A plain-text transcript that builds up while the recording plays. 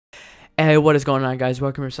Hey, what is going on, guys?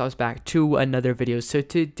 Welcome yourselves back to another video. So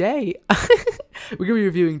today, we're gonna be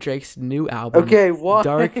reviewing Drake's new album, Okay,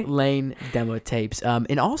 Dark why? Lane Demo Tapes.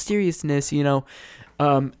 In all seriousness,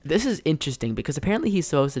 this is interesting because apparently he's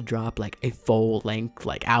supposed to drop like a full length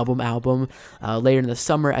like album later in the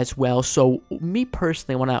summer as well. So me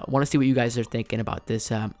personally, wanna see what you guys are thinking about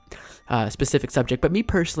this specific subject. But me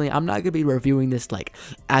personally, I'm not gonna be reviewing this like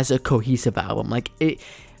as a cohesive album.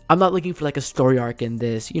 I'm not looking for like a story arc in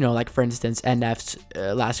this, like for instance, NF's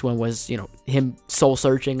last one was, him soul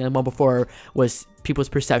searching, and the one before was people's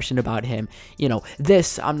perception about him.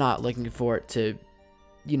 This, I'm not looking for it to,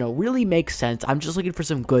 really make sense. I'm just looking for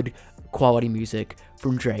some good quality music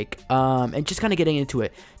from Drake. And just kind of getting into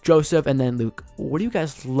it. Joseph and then Luke, what are you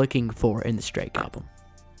guys looking for in this Drake album?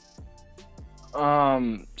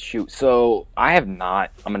 Shoot. So I'm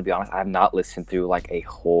gonna be honest, I have not listened through like a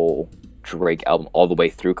whole Drake album all the way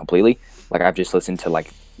through completely. Like I've just listened to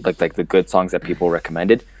like the good songs that people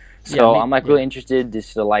recommended. So I'm like really interested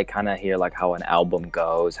just to like kind of hear like how an album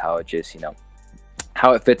goes, how it just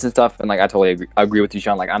how it fits and stuff. And like I totally agree with you,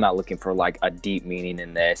 Sean. Like I'm not looking for like a deep meaning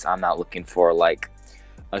in this. I'm not looking for like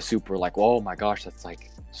a super like, oh my gosh, that's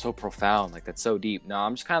like so profound, like that's so deep. No,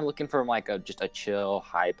 I'm just kind of looking for like just a chill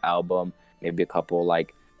hype album, maybe a couple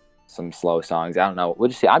like some slow songs. I don't know. We'll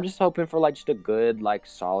just see. I'm just hoping for like just a good, like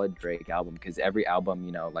solid Drake album, because every album,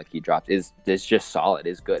 like he drops is just solid,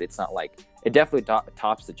 is good. It's not like it definitely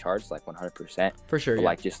tops the charts like 100%. For sure, but yeah.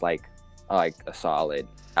 like just like a solid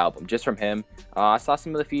album just from him. I saw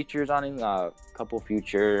some of the features on him, a couple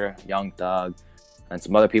Future, Young Thug, and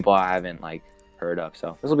some other people I haven't like heard of.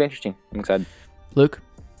 So this will be interesting. I'm excited. Luke?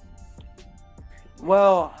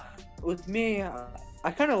 Well, with me,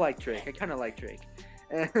 I kind of like Drake.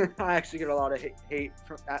 And I actually get a lot of hate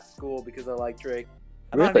from at school because I like Drake.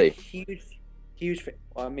 I'm not a Really? huge fan.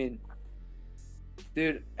 Well, I mean,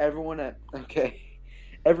 dude, everyone at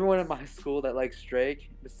my school that likes Drake,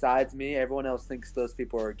 besides me, everyone else thinks those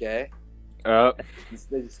people are gay. They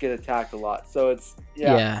just get attacked a lot. So it's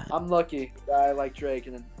Yeah. I'm lucky that I like Drake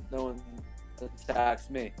and then no one attacks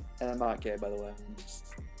me. And I'm not gay, by the way. I'm just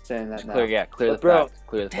saying that now. Clear the Bro, fact.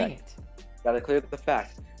 Clear the Dang fact. it. Gotta clear the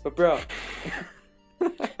fact. But bro,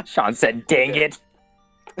 Sean said, "Dang it."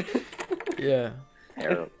 Yeah.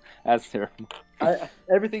 Terrible. That's terrible.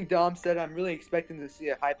 everything Dom said, I'm really expecting to see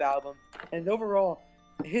a hype album. And overall,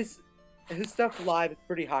 his stuff live is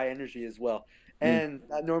pretty high energy as well. And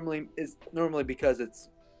that normally because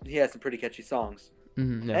he has some pretty catchy songs.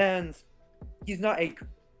 Yeah. And he's not a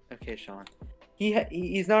Sean.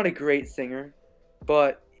 He's not a great singer,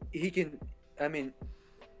 but he can. I mean,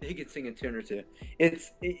 he can sing a tune or two.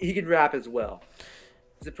 He can rap as well.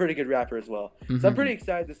 He's a pretty good rapper as well. So I'm pretty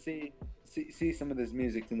excited to see some of this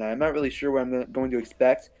music tonight. I'm not really sure what I'm going to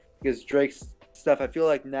expect because Drake's stuff I feel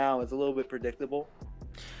like now is a little bit predictable.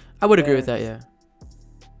 I would agree with that, yeah.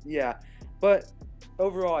 Yeah, but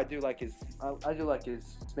overall I do like his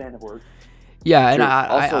span of work. Yeah, and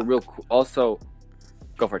Also,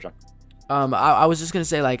 go for it, John. I was just gonna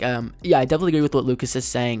say like yeah, I definitely agree with what Lucas is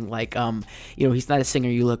saying. Like he's not a singer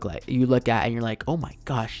you look at and you're like, oh my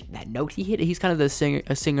gosh, that note he hit. He's kind of a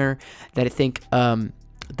singer that I think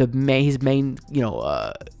his main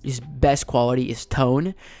his best quality is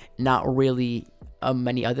tone, not really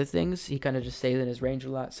many other things. He kind of just stays in his range a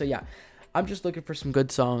lot. So yeah, I'm just looking for some good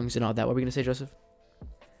songs and all that. What were we gonna say, Joseph?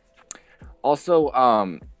 Also,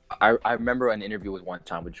 I remember an interview with one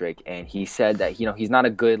time with Drake, and he said that he's not a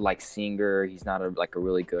good like singer, he's not a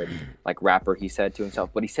really good like rapper. He said to himself,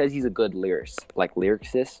 but he says he's a good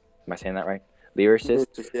lyricist. Am I saying that right?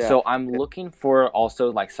 Lyricist. Yeah. So I'm looking for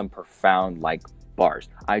also like some profound like bars.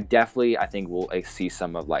 I think we'll see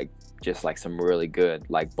some of like just like some really good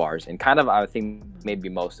like bars, and kind of I think maybe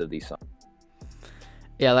most of these songs.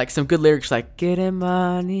 Yeah, like some good lyrics like "Getting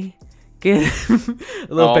money." Get a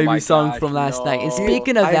little baby song from last night. And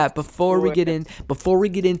speaking of that, before we get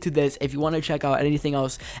into this, if you want to check out anything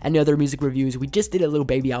else, any other music reviews, we just did a little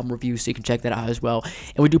baby album review, so you can check that out as well.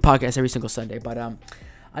 And we do podcasts every single Sunday. But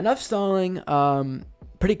enough stalling.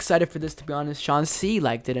 Pretty excited for this, to be honest. Sean C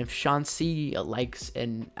liked it. If Sean C likes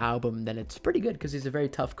an album, then it's pretty good because he's a very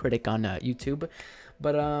tough critic on YouTube.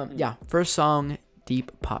 But yeah, first song,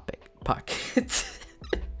 Deep Pockets.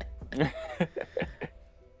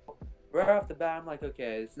 Right off the bat, I'm like,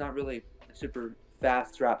 okay, it's not really a super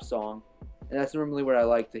fast rap song, and that's normally what I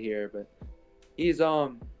like to hear. But he's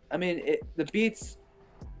the beats.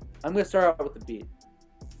 I'm gonna start out with the beat.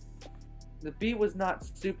 The beat was not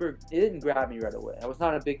super. It didn't grab me right away. I was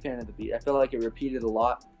not a big fan of the beat. I felt like it repeated a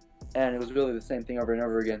lot, and it was really the same thing over and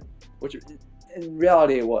over again, which in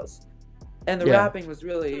reality it was. And the Yeah. rapping was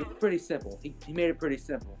really pretty simple. He made it pretty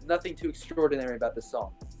simple. Nothing too extraordinary about the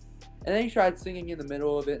song. And then he tried singing in the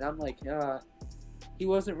middle of it, and I'm like, he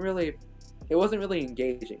wasn't really. It wasn't really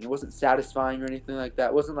engaging. It wasn't satisfying or anything like that.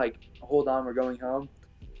 It wasn't like, hold on, we're going home,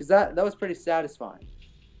 because that was pretty satisfying.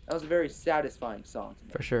 That was a very satisfying song to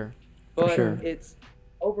me. For sure. But sure. it's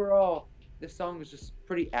overall, this song was just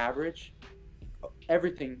pretty average.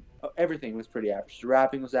 Everything was pretty average. The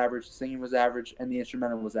rapping was average, the singing was average, and the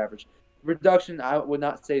instrumental was average. Production, I would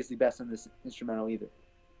not say is the best on this instrumental either.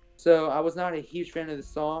 So I was not a huge fan of the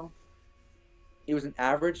song. It was an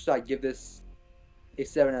average, so I give this a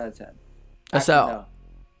 7 out of 10. Actually, So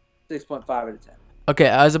no, 6.5 out of 10. okay,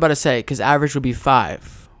 I was about to say because average would be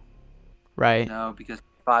 5, right? No, because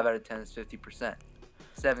 5 out of 10 is 50%.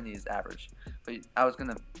 70 is average. But I was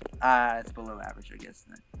gonna, it's below average, I guess.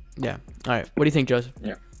 Then. Yeah. All right. What do you think, Joseph?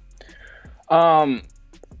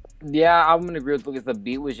 Yeah, I'm gonna agree with Lucas. The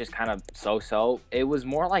beat was just kind of so. It was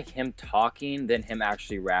more like him talking than him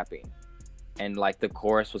actually rapping, and like the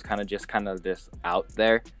chorus was kind of just out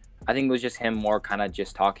there. I think it was just him more kind of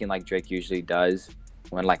just talking like Drake usually does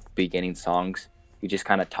when like beginning songs. He just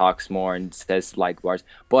kind of talks more and says like words.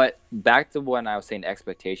 But back to when I was saying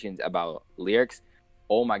expectations about lyrics,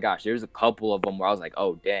 oh my gosh, there's a couple of them where I was like,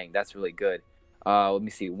 oh dang, that's really good. Let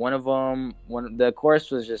me see. One of them, the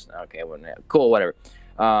chorus was just okay, cool, whatever.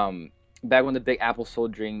 Back when the Big Apple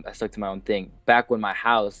sold dream, I stuck to my own thing. Back when my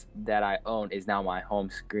house that I own is now my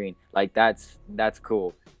home screen. Like that's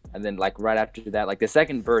cool. And then like right after that, like the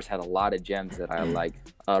second verse had a lot of gems that I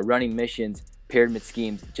liked. Running missions, pyramid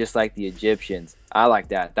schemes, just like the Egyptians. I like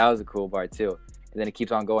that. That was a cool part too. And then it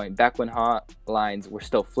keeps on going. Back when hotlines were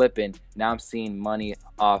still flipping, now I'm seeing money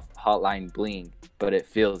off hotline bling, but it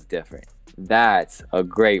feels different. That's a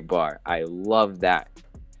great bar. I love that.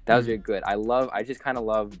 That was really good. I just kind of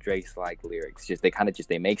love Drake's like lyrics.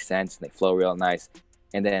 They make sense and they flow real nice.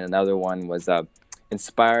 And then another one was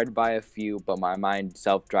inspired by a few, but my mind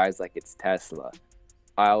self-drives like it's Tesla.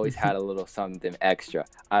 I always had a little something extra.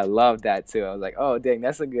 I love that too. I was like, oh dang,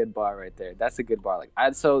 that's a good bar right there. That's a good bar. Like,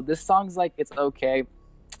 so this song's like, it's okay.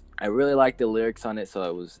 I really like the lyrics on it,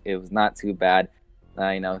 so it was not too bad.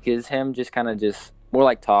 Cause him just kind of just more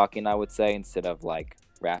like talking, I would say, instead of like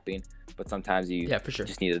rapping. But sometimes you for sure.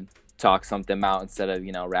 just need to talk something out instead of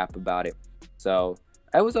rap about it. So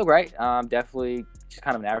it was alright. Definitely just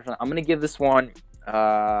kind of an average one. I'm gonna give this one 8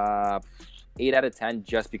 out of 10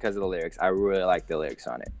 just because of the lyrics. I really like the lyrics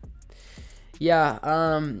on it. Yeah,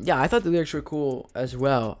 I thought the lyrics were cool as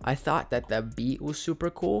well. I thought that the beat was super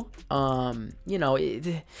cool. It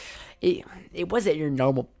wasn't your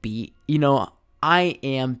normal beat. I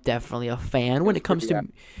am definitely a fan when it comes to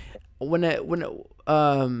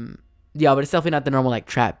yeah, but it's definitely not the normal like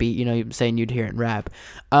trap beat. You're saying you'd hear it in rap.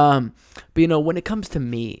 But when it comes to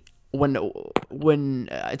me, when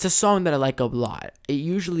it's a song that I like a lot, it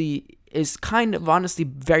usually is kind of honestly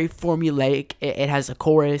very formulaic. It has a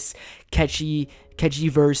chorus, catchy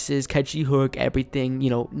verses, catchy hook, everything,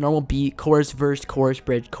 normal beat, chorus, verse, chorus,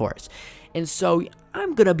 bridge, chorus. And so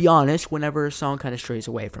I'm gonna be honest, whenever a song kind of strays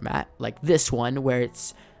away from that, like this one where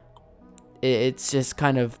it's just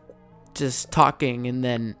kind of just talking and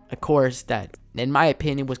then a chorus that in my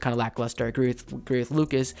opinion was kind of lackluster. I agree with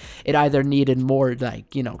Lucas. It either needed more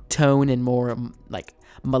like tone and more like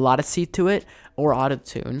melodicity to it, or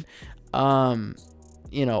auto-tune, or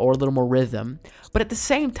a little more rhythm. But at the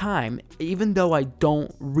same time, even though I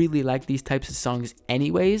don't really like these types of songs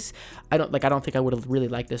anyways, I don't think I would have really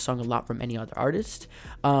liked this song a lot from any other artist.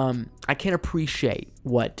 I can appreciate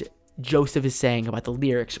what Joseph is saying about the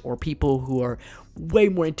lyrics, or people who are way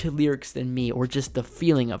more into lyrics than me, or just the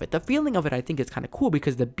feeling of it. The feeling of it, I think, is kind of cool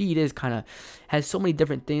because the beat has so many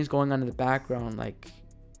different things going on in the background. Like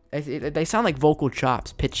they sound like vocal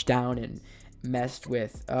chops pitched down and messed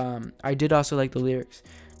with. I did also like the lyrics,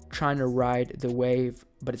 trying to ride the wave,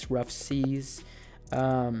 but it's rough seas.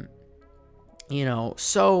 So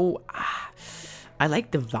I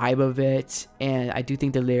like the vibe of it, and I do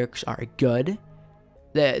think the lyrics are good.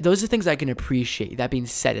 Those are things I can appreciate. That being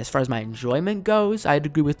said, as far as my enjoyment goes, I'd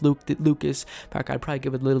agree with Lucas. In fact, I'd probably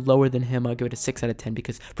give it a little lower than him. I'll give it a 6 out of 10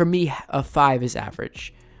 because for me, a 5 is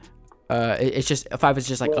average. It's just a 5 is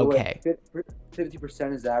just like okay.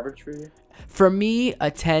 50% is average for you? For me,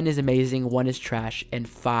 a 10 is amazing, 1 is trash, and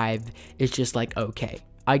 5 is just like okay.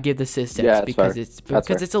 I give the 6 because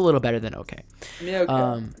it's a little better than okay. Yeah,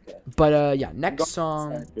 okay. But next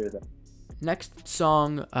song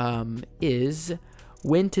is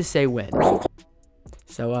When to Say When.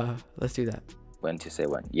 So let's do that. When to Say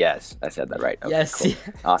When. Yes, I said that right. Okay, yes. Cool.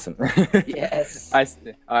 Awesome. Yes. I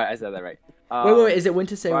said that right. Wait. Is it When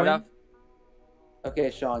to Say When?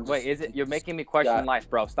 Okay, Sean. Wait, is it? You're making me question life,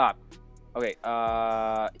 bro. Stop. Okay.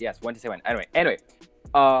 Yes. When to say when? Anyway.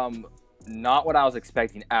 Not what I was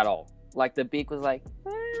expecting at all. Like the beat was like,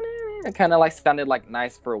 it kind of like sounded like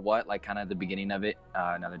nice for what? Like kind of the beginning of it.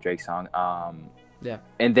 Another Drake song. Yeah.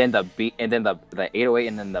 And then the beat, and then the 808,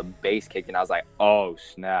 and then the bass kicked, and I was like, oh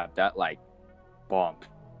snap! That like bump,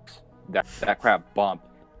 that crap bump,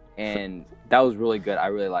 and that was really good. I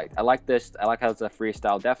really liked. I like this. I like how it's a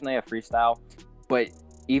freestyle. Definitely a freestyle. But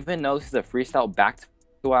even though this is a freestyle, back to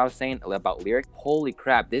what I was saying about lyrics, holy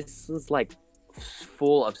crap, this is like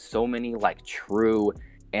full of so many like true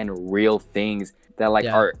and real things that like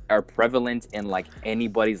are prevalent in like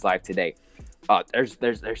anybody's life today. There's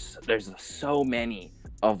so many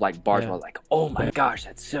of like bars where I was like, oh my gosh,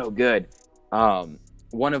 that's so good.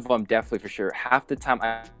 One of them definitely for sure. Half the time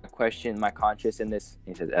I question my conscience in this.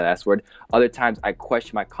 He says S word. Other times I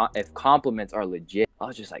question if compliments are legit. I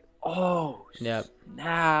was just like, oh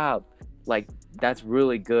snap! Like that's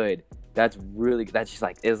really good. That's just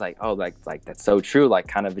like it's like oh like that's so true. Like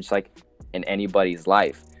kind of just like in anybody's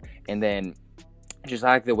life. And then just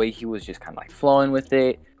like the way he was just kind of like flowing with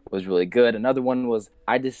it was really good. Another one was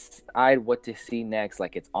I decide what to see next,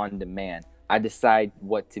 like it's on demand. I decide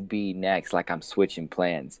what to be next, like I'm switching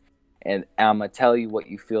plans. And I'm gonna tell you what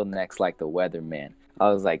you feel next, like the weatherman. I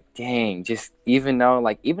was like, dang, just even though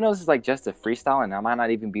this is like just a freestyle and I might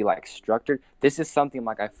not even be like structured, this is something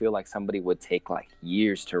like I feel like somebody would take like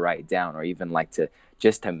years to write down or even like to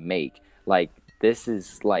make. Like this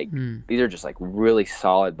is like these are just like really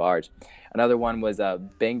solid bars. Another one was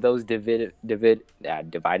bang those dividends,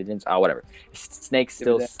 whatever. Snakes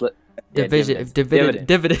still slip.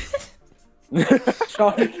 Dividend.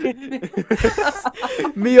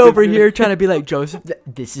 Me over here trying to be like Joseph.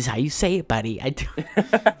 This is how you say it, buddy. I do.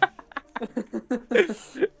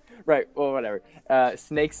 Right. Well, whatever.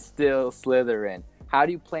 Snakes still slither in. How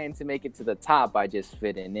do you plan to make it to the top by just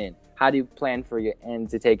fitting in? How do you plan for your end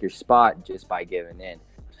to take your spot just by giving in?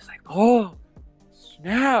 Just like, oh,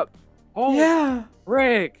 snap. Oh, yeah.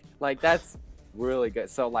 Rick. Like, that's really good.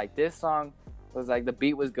 So, like, this song was like, the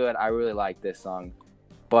beat was good. I really like this song.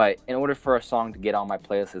 But in order for a song to get on my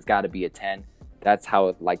playlist, it's got to be a 10. That's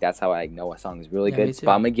how I know a song is really good.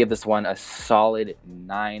 But I'm going to give this one a solid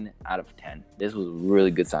 9 out of 10. This was a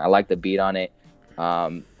really good song. I like the beat on it.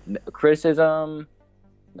 Criticism,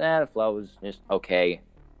 the flow was just okay.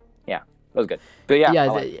 Yeah, it was good. But yeah,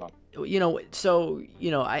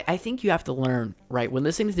 I think you have to learn, right, when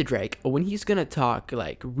listening to Drake, when he's going to talk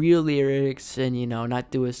like real lyrics and, not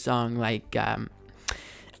do a song like a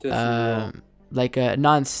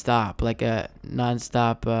non-stop, the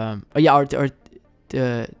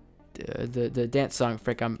dance song,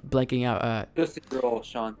 frick, I'm blanking out. Tootsie Roll,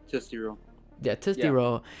 Sean. Tootsie Roll. Yeah, Tootsie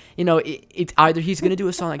Roll. It's either he's gonna do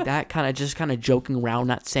a song like that, kind of joking around,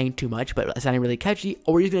 not saying too much, but sounding really catchy,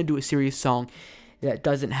 or he's gonna do a serious song that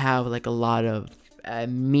doesn't have like a lot of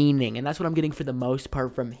meaning, and that's what I'm getting for the most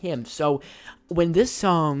part from him. So when this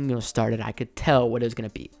song started, I could tell what it was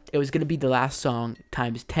gonna be. It was gonna be the last song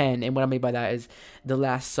times 10, and what I mean by that is the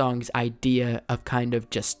last song's idea of kind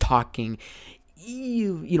of just talking,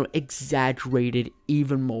 exaggerated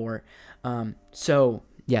even more. So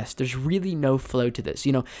yes, there's really no flow to this.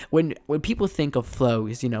 When people think of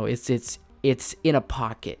flows, it's in a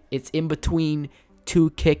pocket. It's in between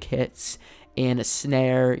two kick hits and a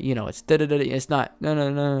snare. It's da da da. It's not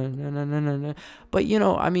no. But you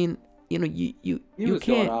was can't.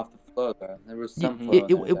 Going off the flow, though. There was some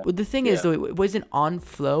flow. The thing is though, it wasn't on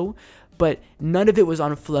flow, but none of it was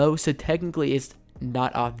on flow. So technically, it's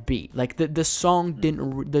not off beat. Like the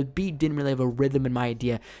beat didn't really have a rhythm in my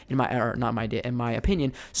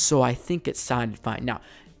opinion. So I think it sounded fine. Now,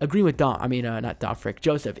 agreeing with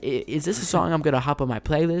Joseph, is this a song I'm gonna hop on my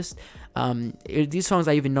playlist? These songs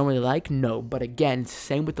I even normally like? No, but again,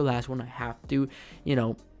 same with the last one. I have to,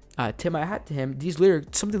 tip my hat to him.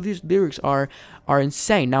 Some of these lyrics are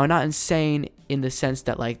insane. Now, not insane in the sense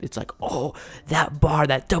that like it's like, oh, that bar,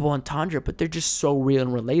 that double entendre, but they're just so real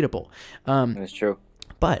and relatable. That's true.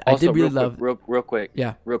 But also, I did really love real quick.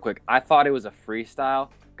 Yeah, real quick. I thought it was a freestyle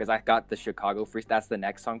because I got the Chicago freestyle. That's the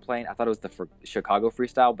next song playing. I thought it was the Chicago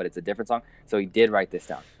freestyle, but it's a different song. So he did write this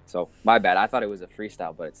down. So my bad. I thought it was a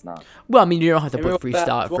freestyle, but it's not. Well, I mean, you don't have to put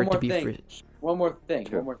freestyle for it to be free. One more thing.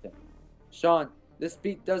 Sean, this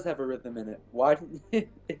beat does have a rhythm in it. Why? It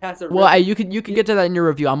has a rhythm. Well, you can get to that in your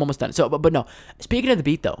review. I'm almost done. So, but no. Speaking of the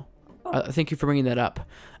beat, though, thank you for bringing that up.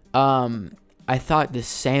 I thought the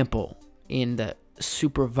sample in the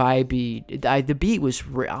super vibey, the beat was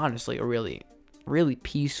honestly a really, really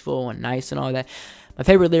peaceful and nice and all that. My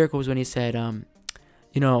favorite lyric was when he said, I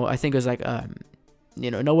think it was like,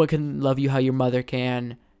 no one can love you how your mother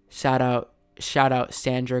can. Shout out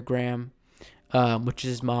Sandra Graham, which is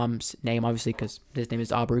his mom's name, obviously, because his name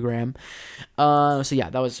is Aubrey Graham. So yeah,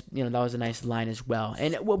 that was a nice line as well.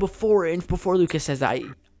 And well, before Lucas says that,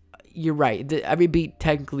 you're right. Every beat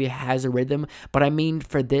technically has a rhythm, but I mean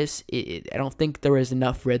for this, I don't think there is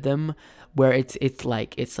enough rhythm where it's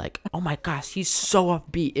like, oh my gosh, he's so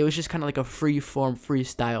offbeat. It was just kind of like a free form,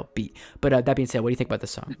 freestyle beat. But that being said, what do you think about the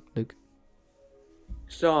song, Luke?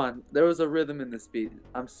 Sean, there was a rhythm in this beat.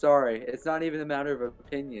 I'm sorry. It's not even a matter of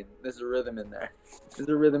opinion. There's a rhythm in there. There's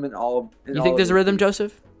a rhythm in all. You think there's a rhythm,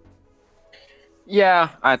 Joseph?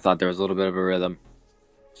 Yeah, I thought there was a little bit of a rhythm.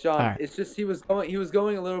 Sean, Alright. it's just he was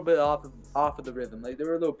going a little bit off of the rhythm. Like there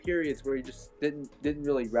were little periods where he just didn't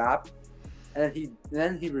really rap, and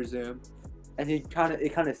then he resumed, and it kind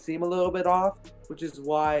of seemed a little bit off, which is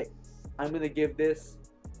why I'm gonna give this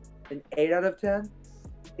an 8 out of 10.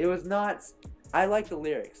 It was not. I like the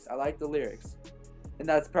lyrics. And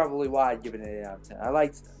that's probably why I'd give it an 8 out of 10. I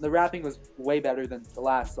liked the rapping was way better than the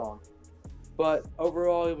last song, but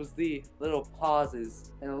overall it was the little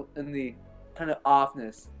pauses and the kind of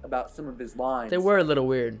offness about some of his lines. They were a little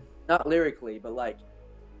weird. Not lyrically, but like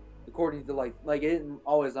according to like it didn't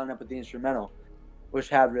always line up with the instrumental, which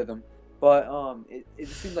had rhythm. But it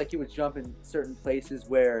seemed like he would jump in certain places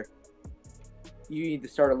where you need to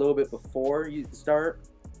start a little bit before you start,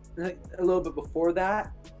 like, a little bit before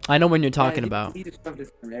that. I know when you're talking about. He just jumped in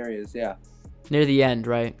certain areas, yeah. Near the end,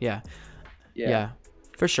 right? Yeah.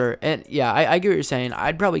 For sure. And yeah, I get what you're saying.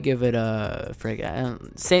 I'd probably give it a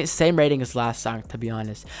same rating as last song, to be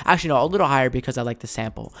honest. Actually, no, a little higher because I like the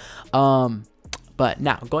sample. But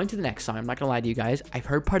now going to the next song, I'm not gonna lie to you guys. I've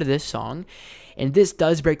heard part of this song, and this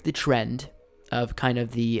does break the trend of kind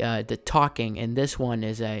of the talking. And this one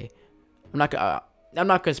is I'm not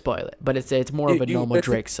gonna spoil it, but it's more of a normal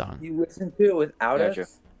Drake song. You listen to it without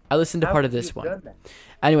us? I listened to part of this one.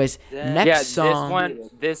 Anyways, next song.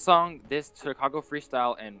 This Chicago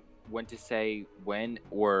Freestyle and When to Say When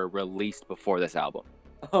were released before this album.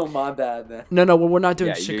 Oh, my bad then. No, well, we're not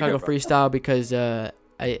doing Chicago good, bro. Freestyle because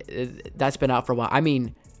that's been out for a while. I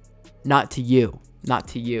mean, not to you.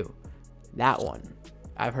 That one,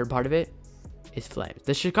 I've heard part of it. Is Flames.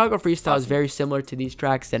 The Chicago Freestyle is very similar to these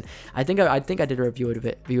tracks, and I think I did a review of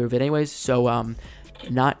it anyways. So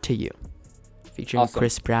Not to You, featuring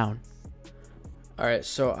Chris Brown. All right,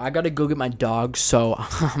 so I gotta go get my dog, so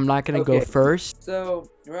I'm not gonna go first. So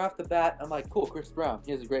right off the bat, I'm like, cool, Chris Brown.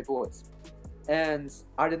 He has a great voice, and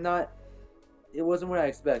I did not. It wasn't what I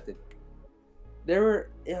expected. There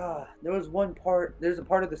was one part. There's a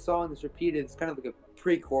part of the song that's repeated. It's kind of like a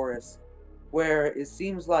pre-chorus, where it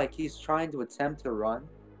seems like he's trying to attempt to run,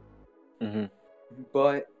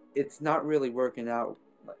 but it's not really working out.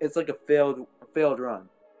 It's like a failed run,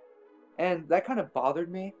 and that kind of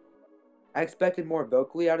bothered me. I expected more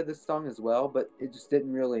vocally out of this song as well, but it just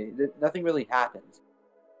didn't really. Nothing really happened.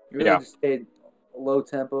 It really just stayed low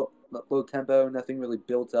tempo. Nothing really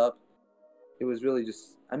built up. It was really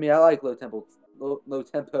just. I mean, I like low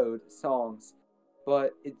tempoed songs,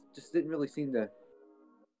 but it just didn't really seem to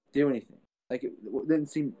do anything. Like, it didn't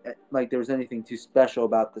seem like there was anything too special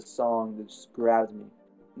about the song that just grabbed me.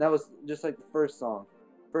 And that was just like the first song.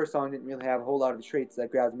 First song didn't really have a whole lot of traits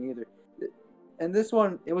that grabbed me either. And this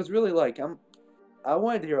one, it was really like, I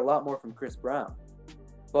wanted to hear a lot more from Chris Brown.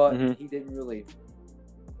 But he didn't really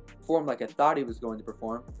perform like I thought he was going to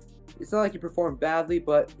perform. It's not like he performed badly,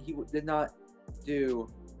 but he did not do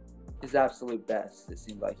his absolute best, it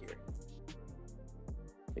seemed like here.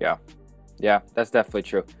 Yeah, that's definitely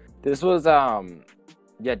true. This was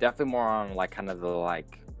definitely more on like kind of the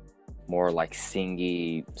like more like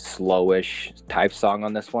singy, slowish type song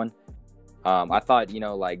on this one. I thought,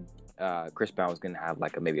 Chris Brown was gonna have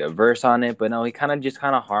like maybe a verse on it, but no, he kind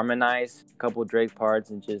of harmonized a couple Drake parts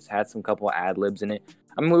and just had some couple ad libs in it.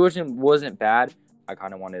 I mean, it wasn't bad. I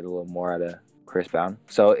kind of wanted a little more out of Chris Brown,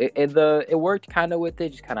 so it worked kind of with it,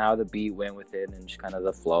 just kind of how the beat went with it and just kind of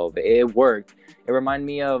the flow of it. It worked. It reminded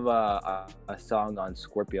me of a song on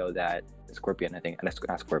Scorpion that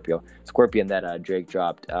Drake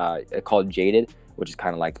dropped called Jaded, which is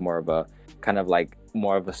kind of like more of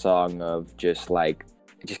a song of just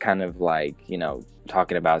kind of like,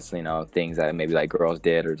 talking about, things that maybe like girls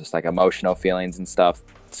did or just like emotional feelings and stuff.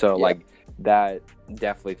 So like that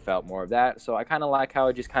definitely felt more of that. So I kind of like how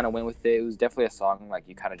it just kind of went with it. It was definitely a song like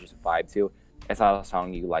you kind of just vibe to. It's not a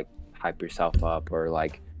song you like hype yourself up or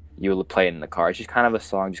like you play it in the car. It's just kind of a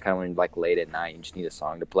song, just kind of when like late at night, you just need a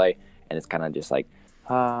song to play, and it's kind of just like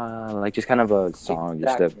just kind of a song,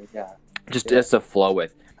 just to flow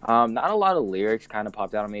with. Not a lot of lyrics kind of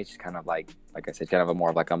popped out on me. It's just kind of like I said, kind of a more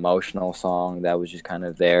of like emotional song that was just kind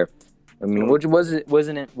of there. I mean, which what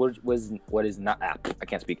is not I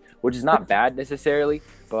can't speak, which is not bad necessarily,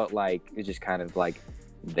 but like it's just kind of like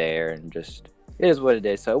there and just it is what it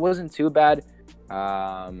is. So it wasn't too bad.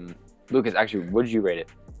 Lucas, actually, what did you rate it?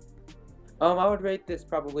 I would rate this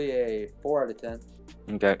probably a 4 out of 10.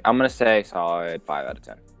 Okay, I'm gonna say solid 5 out of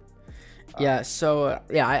 10. Yeah, so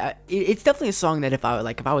it's definitely a song that if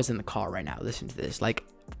I was in the car right now listening to this, like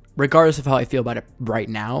regardless of how I feel about it right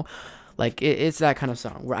now, like it's that kind of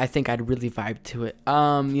song where I think I'd really vibe to it.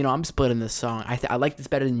 I'm split on this song. I like this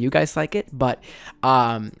better than you guys like it, but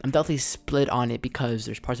I'm definitely split on it because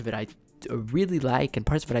there's parts of it I really like and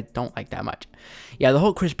parts of it I don't like that much. Yeah, the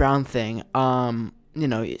whole Chris Brown thing.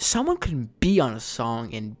 Someone can be on a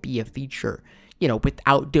song and be a feature,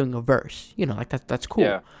 without doing a verse. Like that's cool.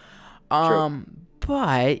 Yeah.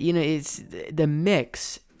 But it's the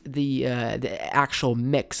mix, the actual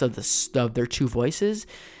mix of their two voices,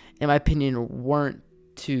 in my opinion, weren't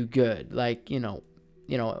too good. Like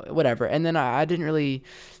whatever. And then I didn't really.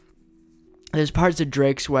 There's parts of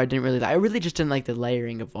Drake's where I didn't really like. I really just didn't like the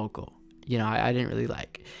layering of vocal. I didn't really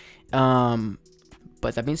like.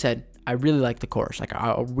 But that being said, I really like the chorus. Like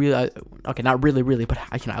not really, but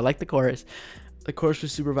I like the chorus. The chorus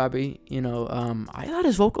was super vibey. I thought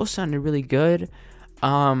his vocals sounded really good.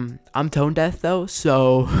 I'm tone deaf though,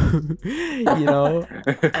 so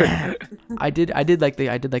I did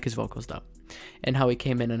like his vocals though, and how he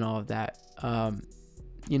came in and all of that. And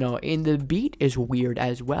the beat is weird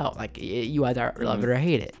as well. Like you either love it or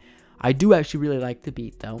hate it. I do actually really like the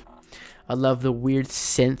beat though. I love the weird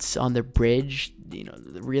synths on the bridge.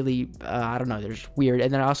 Really, I don't know. There's weird,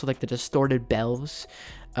 and then I also like the distorted bells.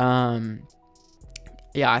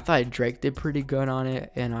 Yeah, I thought Drake did pretty good on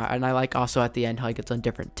it, and I like also at the end how he gets on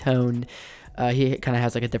different tone. He kind of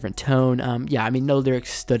has like a different tone. Yeah, I mean, no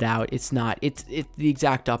lyrics stood out. It's the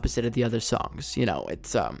exact opposite of the other songs.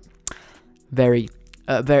 It's very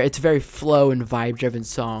flow and vibe driven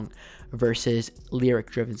song versus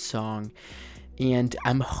lyric driven song, and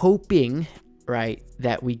I'm hoping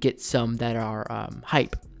that we get some that are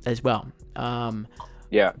hype as well.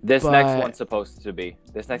 Yeah, this next one's supposed to be.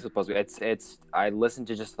 It's. I listened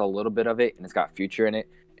to just a little bit of it, and it's got Future in it,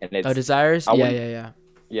 and it's. Desires. Yeah.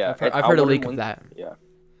 Yeah, I've heard a leak of that.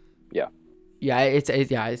 Yeah.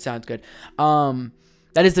 It sounds good.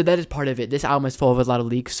 That is part of it. This album is full of a lot of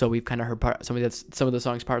leaks, so we've kind of heard some of the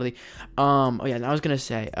songs partly. And I was gonna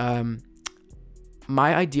say,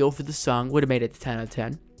 my ideal for the song would have made it 10 out of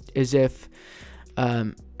 10 is if,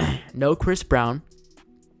 no Chris Brown,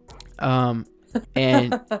 and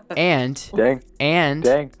Dang.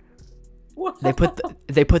 they put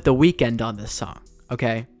The Weeknd on this song.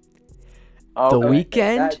 Okay. Oh, The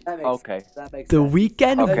Weeknd. Okay. That makes The sense.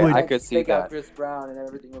 Weeknd Okay, would. I could see Take out that. Chris Brown and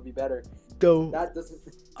everything will be better. That doesn't.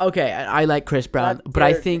 Okay, I like Chris Brown, Not but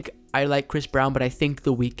I fair. think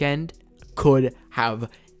The Weeknd could have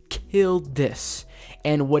killed this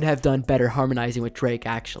and would have done better harmonizing with Drake.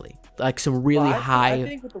 Actually, like some really Well, high. I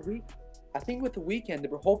think with the Weeknd,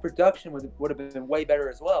 the whole production would have been way better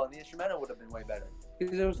as well, and the instrumental would have been way better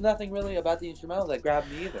because there was nothing really about the instrumental that grabbed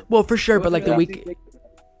me either. Well, for sure, It but like wasn't the really Weeknd.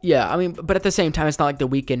 Yeah, I mean, but at the same time, it's not like The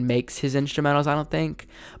Weeknd makes his instrumentals. I don't think.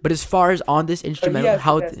 But as far as on this But he instrumental, has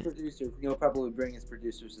how the best producers. He'll probably bring his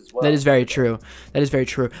producers as well. that is very true. That is very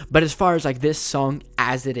true. But as far as like this song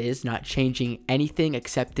as it is, not changing anything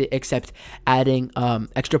except adding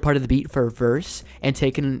extra part of the beat for a verse and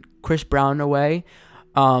taking Chris Brown away.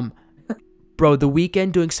 Bro, The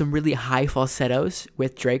Weeknd doing some really high falsettos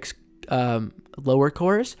with Drake's lower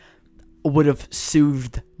chorus would have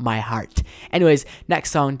soothed my heart. Anyways,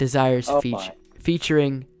 next song, Desires, Oh my.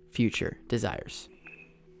 featuring Future. Desires.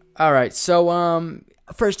 All right, so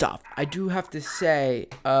first off, I do have to say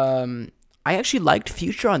I actually liked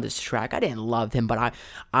Future on this track. I didn't love him, but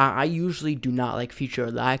I usually do not like Future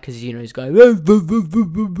a lot because he's going and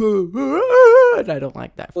I don't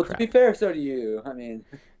like that Well, to crap. be fair, so do you. I mean,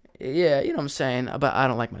 Yeah, you know what I'm saying, but I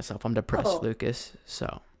don't like myself. I'm depressed, Oh. Lucas.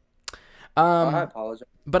 So I apologize.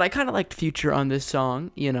 but I kind of liked Future on this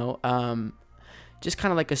song, just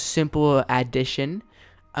kind of like a simple addition,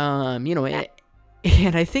 and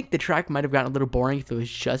I think the track might have gotten a little boring if it was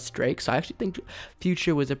just Drake. So I actually think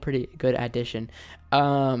Future was a pretty good addition.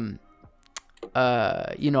 I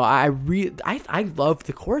loved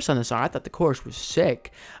the chorus on the song. I thought the chorus was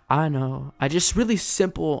sick. I know. I just really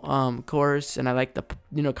simple chorus, and I like the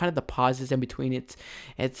kind of the pauses in between. It's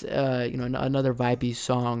another vibey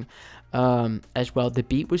song as well. The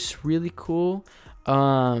beat was really cool.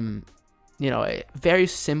 a very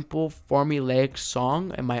simple formulaic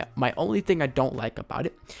song, and my only thing I don't like about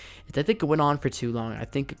it is I think it went on for too long. I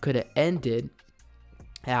think it could have ended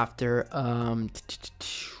after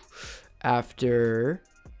after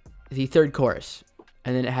the third chorus,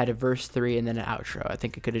 and then it had a verse 3 and then an outro. I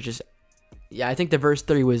think it could have just, I think the verse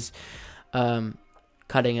 3 was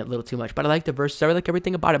cutting it a little too much, but I like the verses. I like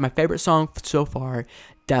everything about it. My favorite song so far,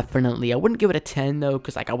 definitely. I wouldn't give it a 10 though,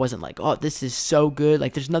 because like I wasn't like, oh, this is so good,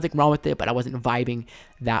 like there's nothing wrong with it, but I wasn't vibing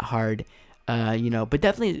that hard, but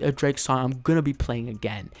definitely a Drake song I'm gonna be playing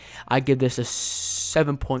again. I give this a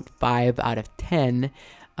 7.5 out of 10.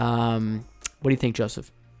 What do you think,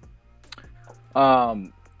 Joseph?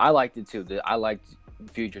 I liked it too. I liked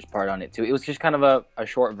Future's part on it too. It was just kind of a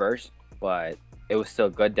short verse, but it was still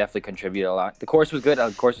good. Definitely contributed a lot. The chorus was good.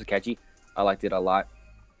 The chorus was catchy. I liked it a lot.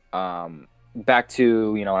 Back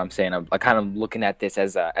to, what I'm saying, I'm kind of looking at this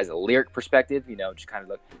as a lyric perspective, just kind of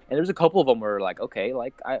look. And there's a couple of them where like, okay,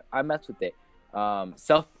 like I messed with it. The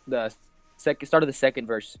start of the second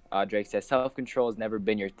verse, Drake says, "Self-control has never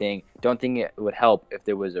been your thing. Don't think it would help if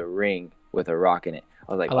there was a ring with a rock in it."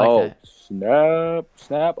 I was like, oh,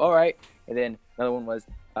 snap. All right. And then another one was,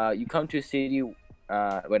 you come to a city. Wait,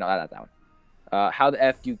 no, not that one. How the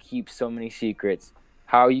F do you keep so many secrets?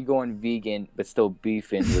 How are you going vegan but still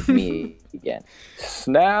beefing with me again?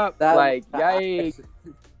 Snap! Yikes!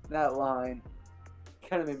 That line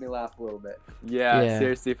kind of made me laugh a little bit. Yeah,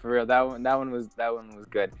 seriously, for real. That one was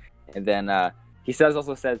good. And then he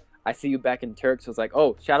also says, "I see you back in Turks." I was like,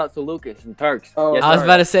 oh, shout out to Lucas and Turks. Oh, yes, I was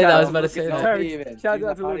about to say that. Shout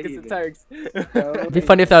out to Lucas and Turks. It'd be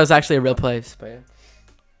funny if that was actually a real place, but yeah.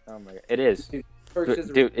 Oh my god, it is. Dude,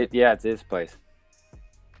 it's his place.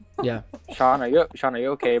 Yeah. Sean, are you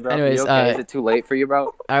okay, bro? Anyways, you okay? Is it too late for you, bro?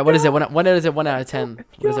 All right, what is it? What is it? 1 out of 10.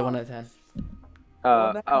 What is it? 1 out of 10?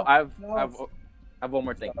 I have one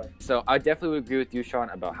more thing. So I definitely would agree with you, Sean,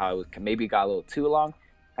 about how it maybe got a little too long.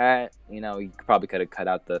 You probably could have cut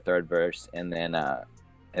out the third verse and then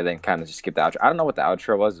kind of just skip the outro. I don't know what the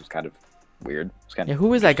outro was. It was kind of weird. Who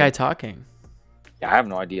was that guy talking? Yeah, I have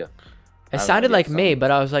no idea. It sounded like me, but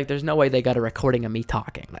I was like, "There's no way they got a recording of me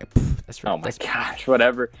talking." Like, that's oh my gosh,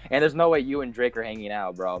 whatever. And there's no way you and Drake are hanging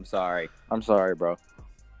out, bro. I'm sorry, bro.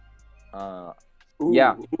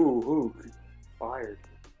 Yeah. Ooh, fired.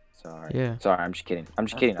 Sorry. Yeah. Sorry, I'm just kidding. I'm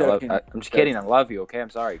just kidding. I'm just kidding. I love you. Okay, I'm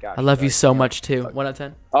sorry, guys. I love you so much too. 1 out of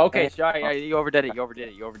 10. Okay, sorry. Yeah, you overdid it.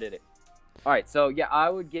 All right, so yeah, I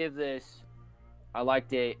would give this. I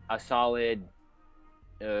liked it a solid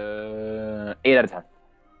 8 out of 10.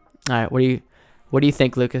 All right, what do you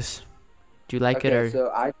think, Lucas? Do you like it or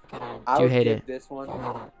so I do you hate it?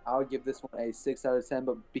 I would give this one a 6 out of 10,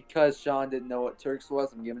 but because Sean didn't know what Turks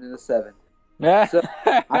was, I'm giving it a 7. So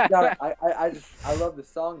I love the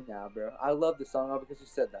song now, bro. I love the song all because you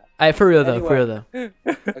said that. All right, for real though.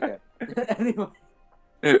 Okay. Anyway,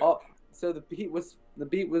 so the beat was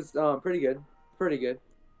pretty good.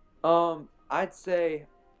 I'd say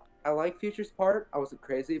I like Future's part. I wasn't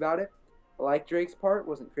crazy about it. I like Drake's part.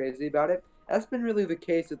 Wasn't crazy about it. That's been really the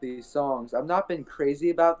case with these songs. I've not been crazy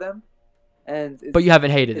about them, but you haven't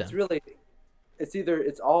hated them. It's either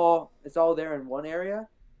it's all there in one area,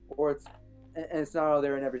 or it's not all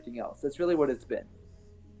there in everything else. That's really what it's been.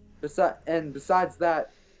 Besides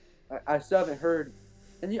that, I still haven't heard,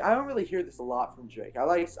 and I don't really hear this a lot from Drake. I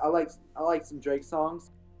like some Drake songs,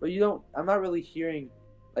 but I'm not really hearing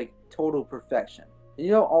like total perfection, and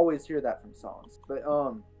you don't always hear that from songs. But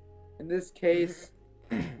in this case,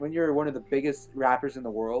 when you're one of the biggest rappers in the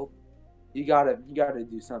world, you gotta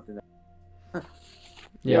do something.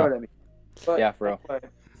 You know what I mean? But, yeah, for real.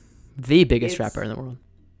 The biggest rapper in the world.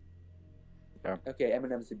 Yeah. Okay,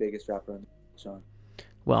 Eminem's the biggest rapper in the world, Sean.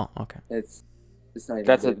 Well, okay. It's not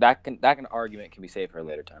even. That argument can be saved for a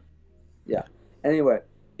later time. Yeah. Anyway,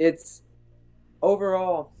 it's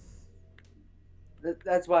overall.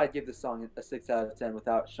 That's why I give the song a 6 out of 10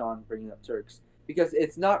 without Sean bringing up Turks, because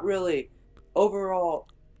it's not really overall.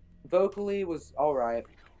 Vocally was all right.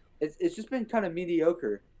 It's just been kind of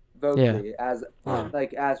mediocre vocally as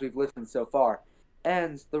we've listened so far,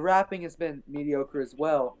 and the rapping has been mediocre as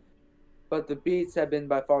well. But the beats have been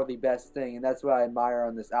by far the best thing, and that's what I admire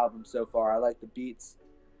on this album so far. I like the beats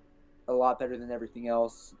a lot better than everything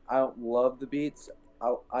else. I don't love the beats.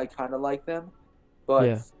 I kind of like them,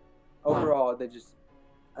 but overall,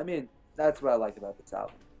 that's what I like about this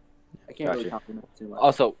album. I can't really compliment it too much.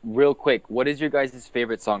 Also, real quick, what is your guys'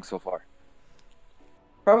 favorite song so far?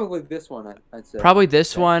 Probably this one, I'd say. Probably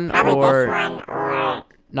this one, or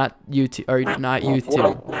not you two, or not you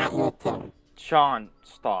two. Sean,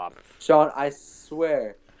 stop. Sean, I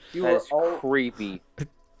swear, you that are is creepy.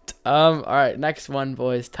 All right, next one,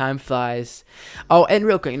 boys. Time flies. Oh, and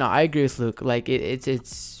real quick, no, I agree with Luke. Like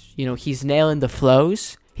it's he's nailing the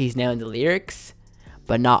flows, he's nailing the lyrics,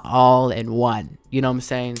 but not all in one. You know what I'm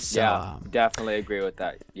saying? So, Yeah, definitely agree with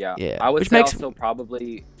that. Yeah, yeah, I would which say makes- also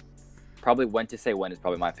probably When to Say When is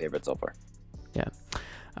probably my favorite so far.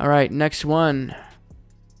 All right, next one.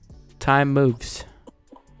 Time moves.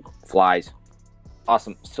 Flies.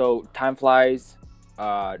 Awesome. So Time Flies,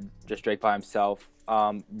 just Drake by himself.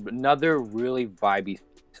 Another really vibey,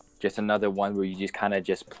 just another one where you just kind of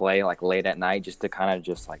just play like late at night just to kind of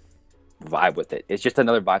just like vibe with it. It's just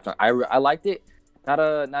another vibe song. I liked it.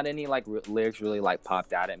 Not any like lyrics really like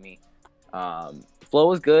popped out at me. Flow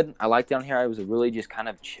was good. I liked it on here. It was a really just kind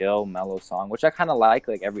of chill, mellow song, which I kind of like.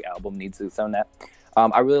 Like every album needs some of that.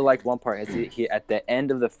 I really liked one part. He at the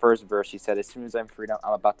end of the first verse, he said, "As soon as I'm freed,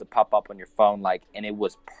 I'm about to pop up on your phone." Like, and it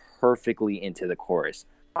was perfectly into the chorus.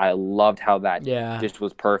 I loved how that just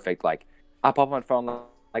was perfect. Like, I pop on my phone,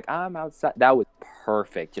 like I'm outside. That was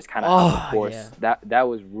perfect. Just kind of the chorus. Yeah. That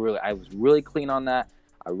was really. I was really clean on that.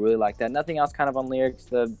 I really liked that. Nothing else kind of on lyrics.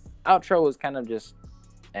 The outro was kind of just,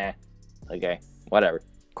 okay, whatever,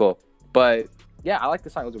 cool. But yeah, I like the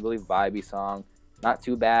song. It was a really vibey song. Not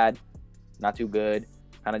too bad. Not too good.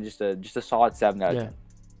 Kind of just a solid 7 out of 10.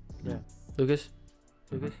 Yeah. Lucas?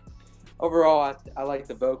 Overall, I like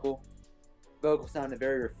the vocal. Vocal sounded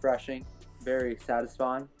very refreshing, very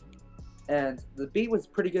satisfying, and the beat was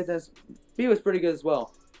pretty good. As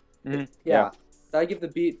well. Mm-hmm. Yeah. I give the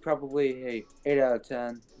beat probably a 8 out of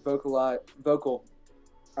 10. Vocal,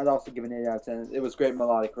 I'd also give an 8 out of 10. It was great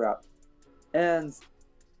melodic rap. And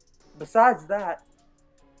besides that,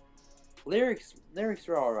 lyrics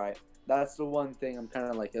are alright. That's the one thing I'm kind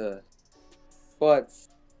of like, But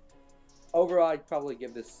overall, I'd probably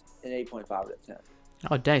give this an 8.5 out of 10.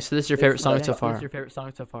 Oh, dang. So this is your favorite song so far? Best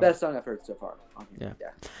song I've heard so far. Yeah.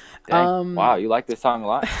 Dang. Wow, you like this song a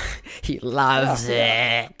lot. He loves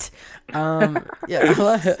it. Yeah,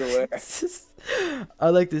 I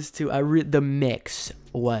like this too. The mix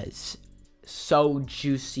was so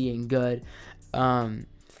juicy and good. I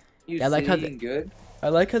like how good. I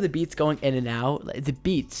like how the beat's going in and out. Like, the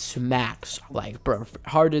beat smacks, like, bro,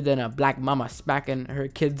 harder than a black mama smacking her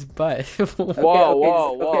kid's butt.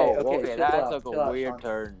 Whoa. Okay, That took a weird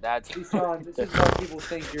turn. Sean, this is why people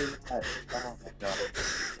think you're nuts. Oh my god.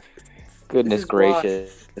 Goodness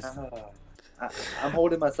gracious. I'm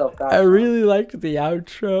holding myself back. I really liked the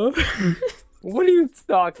outro. What are you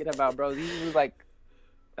talking about, bro? He was like,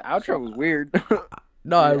 the outro was weird.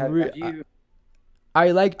 No,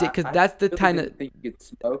 I liked it because that's the kind of. Think you could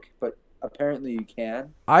smoke, but apparently you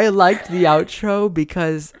can. I liked the outro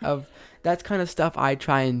because of that's kind of stuff I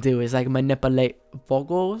try and do is like manipulate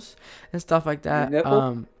vocals and stuff like that.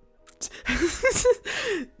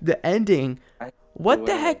 The ending. What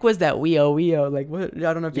the heck was that? Weo? Like what?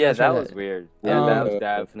 I don't know if you guys that heard was weird. Yeah, that was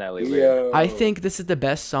definitely weird. I think this is the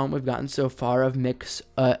best song we've gotten so far of mix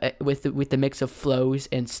with the mix of flows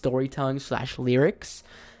and storytelling / lyrics.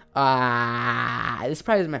 This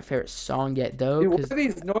probably isn't my favorite song yet though. Dude, what are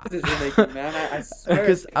these noises you're making, man? I swear.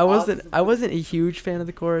 Because I wasn't a huge fan of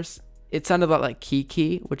the chorus. It sounded a lot like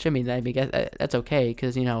Kiki, which I mean that's okay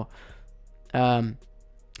because Lil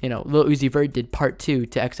Uzi Vert did part 2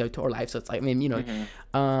 to EXO Tour Life, so it's like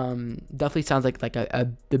definitely sounds like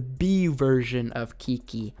the B version of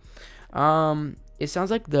Kiki. It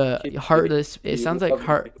sounds like the Heartless. It sounds like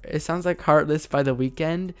Heartless by The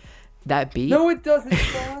Weeknd. That beat. No, it doesn't,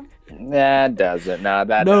 Sean. That doesn't. No.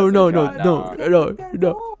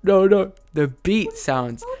 The beat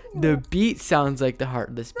sounds like the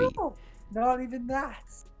Heartless beat. No, not even that.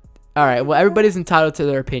 All right. Well, everybody's entitled to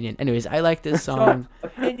their opinion. Anyways, I like this song.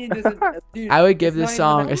 Opinion doesn't. Dude, I would give this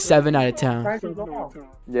song a 7 out of 10.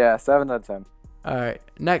 Yeah, 7 out of 10. All right.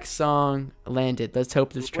 Next song, Landed. Let's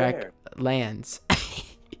hope this track lands.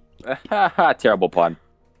 Terrible pun.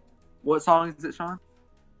 What song is it, Sean?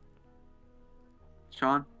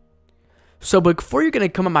 So before you're gonna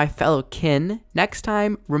come at my fellow kin, next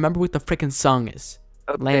time remember what the freaking song is.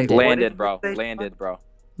 Landed. Landed, bro.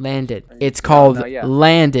 Landed. It's called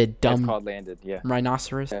Landed, dumb. It's called Landed, yeah.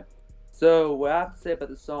 Rhinoceros. Yeah. So what I have to say about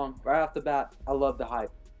the song, right off the bat, I love the hype.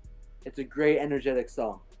 It's a great energetic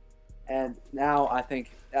song. And now I think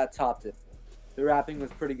that topped it. The rapping was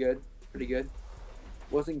pretty good.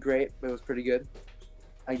 Wasn't great, but it was pretty good.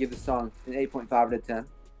 I give the song an 8.5 out of 10.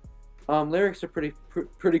 Lyrics are pretty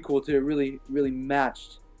cool too. It really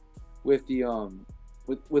matched with the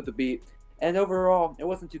with the beat. And overall, it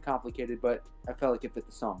wasn't too complicated, but I felt like it fit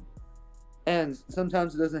the song. And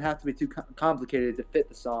sometimes it doesn't have to be too complicated to fit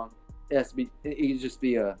the song. It has to be. It can just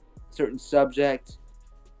be a certain subject.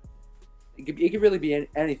 it could really be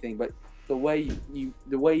anything, but the way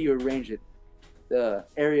you arrange it, the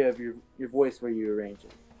area of your voice where you arrange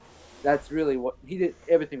it, that's really what he did.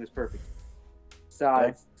 Everything was perfect.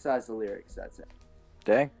 Besides the lyrics, that's it.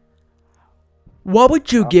 Dang. What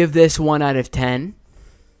would you give this 1 out of 10?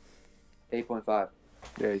 8.5.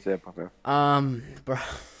 Yeah, he said Papa. Bro.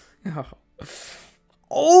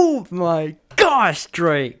 Oh my gosh,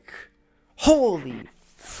 Drake. Holy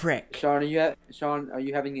frick. Sean, are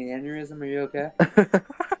you having an aneurysm? Are you okay?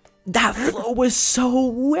 That flow was so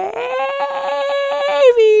wavy.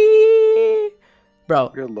 Bro,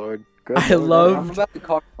 Good lord. Good I lord. love- I'm about to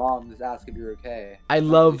call your mom and just ask if you're okay. I I'm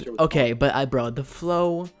loved. pretty sure what's Okay, wrong. but bro, the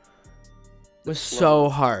flow was so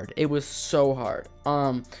hard. It was so hard.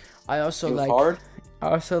 I also It was like. hard. I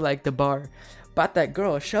also like the bar. Bought that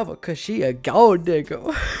girl a shovel cause she a gold digger.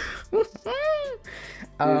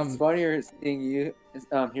 It's funnier seeing you,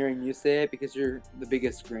 hearing you say it because you're the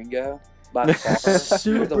biggest gringo. By far.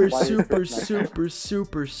 You're the super, whitest super, person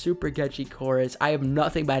I know. super catchy chorus. I have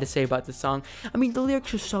nothing bad to say about the song. I mean, the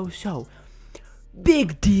lyrics are so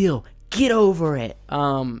big deal. Get over it.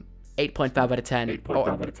 8.5 out of 10. 8.5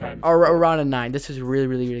 out of 10. Or around a 9. This is a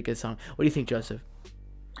really good song. What do you think, Joseph?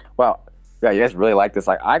 Well, yeah, you guys really like this.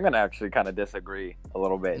 Like, I'm gonna actually kind of disagree a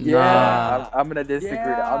little bit. Yeah. I'm gonna disagree.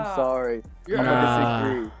 I'm Yeah. sorry. You're I'm Nah.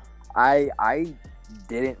 gonna disagree. I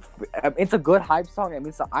didn't. It's a good hype song. I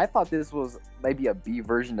mean, so I thought this was maybe a B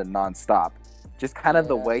version of Nonstop. Just kind of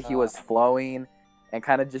the way he was flowing, and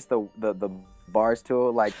kind of just the bars to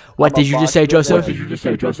it. Like, What I'm a did you just boss say, bitch. Joseph? What did you just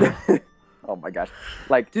say, Joseph? Oh my gosh.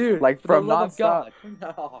 Like, Dude, like for from the love of Nonstop.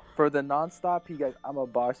 God. No. For the Nonstop, he goes, I'm a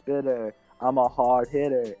bar spitter, I'm a hard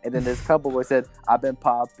hitter. And then there's a couple where it said, I've been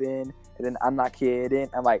popping, and then I'm not kidding.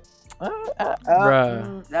 I'm like,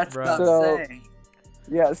 Bruh. That's Bruh. not So- saying.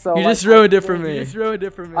 yeah, so You like, just ruined I- it for me. You just ruined it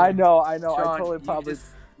for me. I know, I Sean, totally you popped it. just-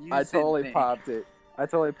 you I just didn't totally think. popped it. I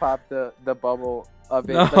totally popped the bubble of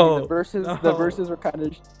it. No, Like, the no. verses were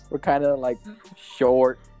kind of like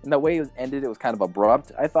short, and the way it was ended, it was kind of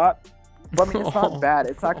abrupt. I thought, but I mean, it's No. not bad.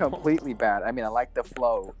 It's not completely bad. I mean, I like the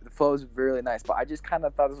flow. The flow is really nice, but I just kind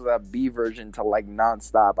of thought this was a B version to like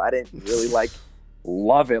Nonstop. I didn't really like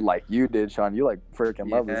love it like you did, Sean. You like freaking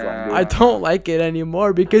love this song, Yeah. dude. I don't like it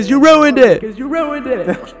anymore because you ruined it. Because you ruined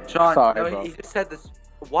it. Sean, Sorry, no, bro. he just said this.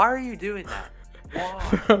 Why are you doing that?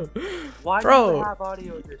 Why do Bro. you have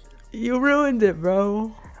audio edition? You ruined it,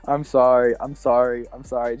 bro. I'm sorry.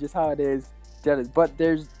 Just how it is. But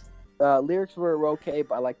there's lyrics were okay,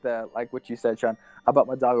 but I like what you said, Sean. I bought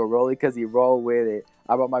my dog a rollie because he rolled with it.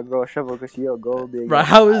 I bought my girl a shovel because she a gold digger. Bro,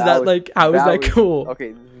 how is that was- like? How is that was- cool?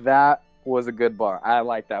 Okay, that was a good bar. I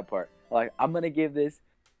like that part. Like, I'm gonna give this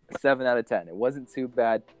a 7 out of 10. It wasn't too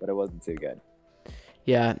bad, but it wasn't too good.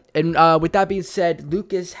 Yeah, and with that being said,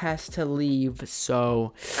 Lucas has to leave.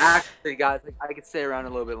 So, Actually, guys, I could stay around a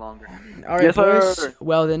little bit longer. all right, Yes, boys. sir.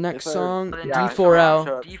 Well, the next sir. song, Yeah, D4L,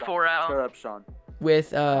 shut up, D4L. Shut up, Sean. with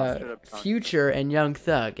Shut up, Sean. Future and Young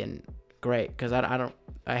Thug, and great, because I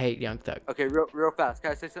hate Young Thug. Okay, real fast.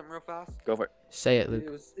 Can I say something real fast? Go for it. Say it, Luke.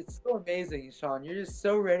 It's so amazing, Sean. You're just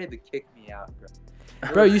so ready to kick me out,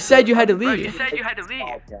 bro. Bro, you said you had to Bro, you leave. said you had to leave.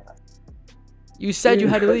 You said you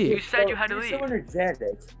had to Dude, leave. You said you had to You're leave. so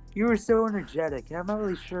energetic. You were so energetic, and I'm not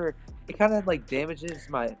really sure. It kind of like damages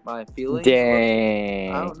my feelings. I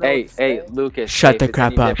Dang. don't know Hey, what to say. Lucas. Shut hey, the if it's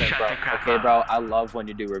crap any up. different, Shut bro. the crap Okay, up. bro. I love when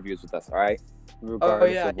you do reviews with us. All right. Oh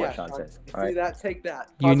Regardless yeah, of what yeah. Sean Sean. says. See All right. that? Take that.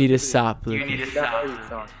 You need to Positivity. stop, You Luke. need to Is that stop.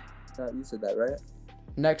 right, Sean? No, you said that right.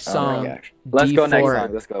 Next Oh my song, gosh. Let's go next D4.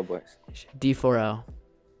 song. Let's go, boys. D4L.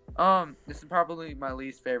 This is probably my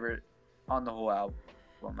least favorite on the whole album.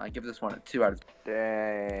 I give this one a 2 out of 10.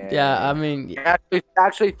 Dang. Yeah, I mean,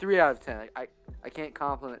 Actually 3 out of 10. I can't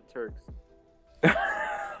compliment Turks.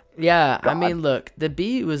 yeah, I God. mean, look, the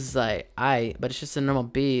beat was like, but it's just a normal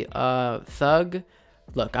beat. Thug,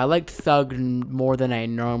 look, I liked Thug more than I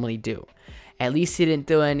normally do. At least he didn't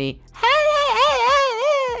do any,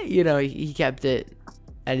 you know, he kept it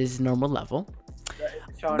at his normal level.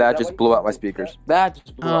 Sean, is That what just you blew out my think? speakers. That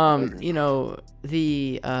just blew out my speakers. You know,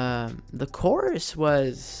 the chorus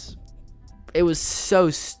was, it was so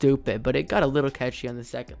stupid, but it got a little catchy on the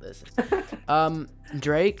second listen.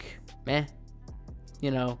 Drake, meh.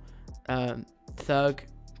 You know, Thug,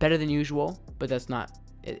 better than usual, but that's not,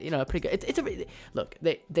 you know, pretty good. It's a look.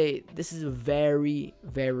 This is a very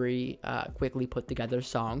quickly put together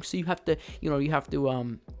song, so you have to,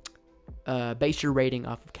 base your rating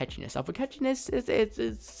off of catchiness. Off of catchiness,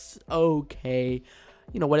 it's okay.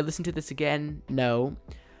 You know, would I listen to this again? No.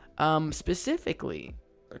 Specifically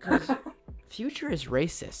because Future is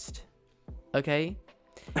racist. Okay,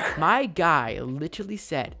 my guy literally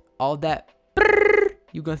said all that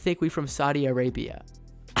You gonna think we from Saudi Arabia?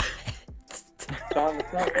 Sean,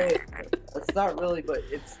 it's not really. It's not really, but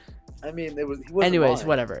it's. I mean, it was. He wasn't Anyways, lying.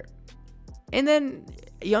 whatever. And then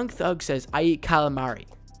Young Thug says, "I eat calamari,"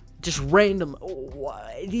 just random.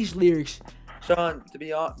 These lyrics. Sean, to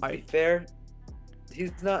be fair,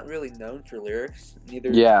 he's not really known for lyrics.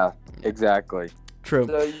 Neither. Yeah, exactly. True.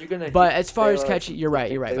 So you're gonna. But as far say, as like, catchy, you're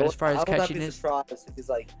right. But as far as I will not be catchiness, surprised if he's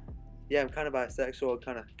like, yeah, I'm kind of bisexual,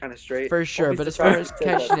 kind of straight. for sure. Won't be But as far surprised as if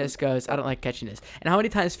he says that. catchiness goes, I don't like catchiness. And how many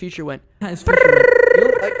times Future went? You don't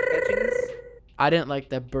like catchiness? I didn't like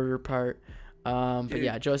that burger part. But Dude,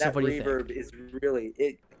 yeah, Joseph, that what do you think? reverb is really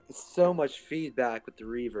it's so much feedback with the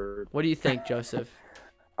reverb. What do you think, Joseph?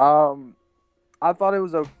 I thought it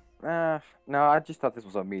was no, I just thought this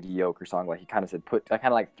was a mediocre song. Like he kind of said, kind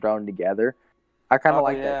of like thrown together. I kind of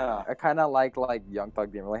like that. I kind of like Young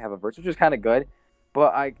Thug didn't really have a verse, which was kind of good.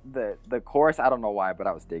 But the chorus, I don't know why, but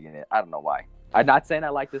I was digging it. I don't know why. I'm not saying I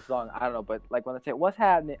like this song. I don't know, but like when they say "What's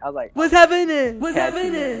happening," I was like, What's happening? What's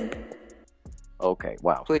happening? Okay,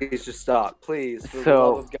 wow. Please just stop, please. For the love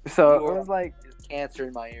So of God, so you it are- was like. there's cancer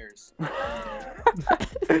in my ears.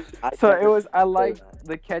 So it was. I say like that.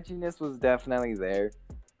 the catchiness was definitely there.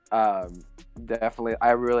 Definitely,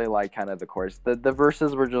 I really like kind of the chorus. The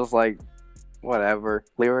verses were just like whatever.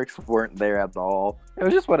 Lyrics weren't there at all. It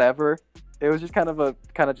was just whatever. It was just kind of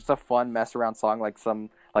just a fun mess around song, like some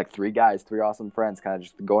three awesome friends kind of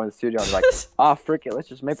just go in the studio and be like, frick it, let's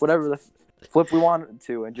just make whatever the flip we wanted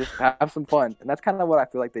to and just have some fun. And that's kind of what I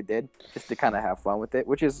feel like they did, just to kind of have fun with it,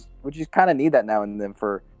 which is kind of need that now and then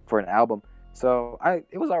for an album. So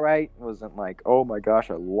it was all right. It wasn't like, oh my gosh,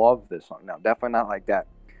 I love this song. No, definitely not like that.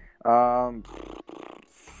 4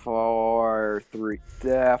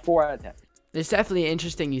 out of 10. It's definitely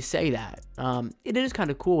interesting you say that. It is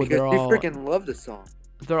kind of cool. Because They're you all freaking love the song.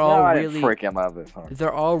 they're No, all I really didn't freaking love this song.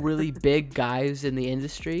 they're all really big guys in the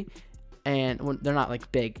industry, and well, they're not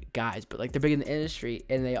like big guys, but like they're big in the industry,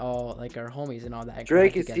 and they all like are homies and all that. and come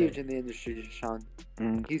Drake out is together. huge in the industry, Sean.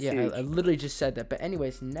 He's Yeah, huge. I literally just said that. But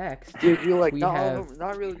anyways, next Dude, you're like we not, have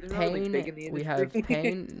not really, they're not really big in the Pain. industry. We have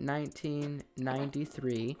Pain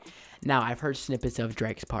 1993. Now I've heard snippets of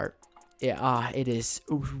Drake's part. Yeah, it is.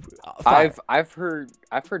 Fire. I've heard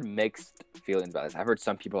mixed feelings about this. I've heard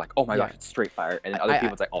some people like, oh my Yeah. gosh, it's straight fire, and then other people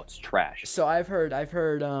it's like, oh, it's trash. So I heard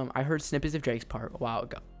snippets of Drake's part a while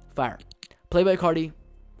ago. Fire. Playboy Cardi,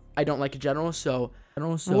 I don't like in general, so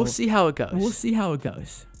we'll see how it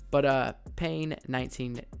goes. But Pain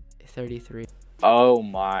 1933. Oh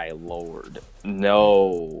my lord.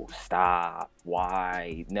 No, stop.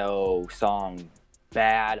 Why? No, song.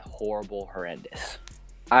 Bad, horrible, horrendous.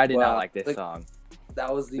 I did not Wow, like this like, song.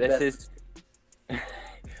 That was the This best. is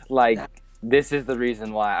this is the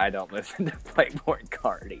reason why I don't listen to Playboy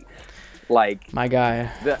Cardi. Like My guy.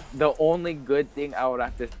 the only good thing I would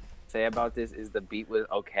have to say about this is the beat was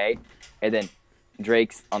okay, and then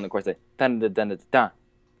Drake's on the chorus said dun dun dun dun dun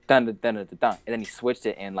dun dun dun dun dun, and then he switched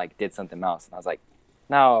it and like did something else, and I was like,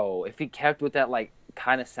 no, if he kept with that like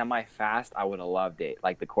kind of semi fast, I would have loved it.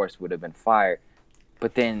 Like the chorus would have been fire,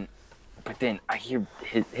 but then I hear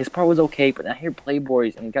his part was okay, but then I hear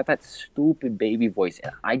Playboy's and he got that stupid baby voice,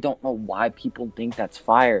 and I don't know why people think that's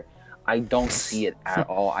fire. I don't see it at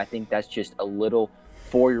all. I think that's just a little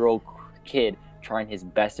 4-year-old kid trying his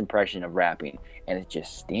best impression of rapping, and it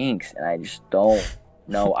just stinks, and I just don't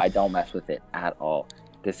know. I don't mess with it at all.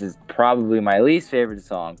 This is probably my least favorite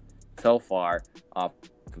song so far off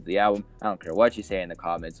of the album. I don't care what you say in the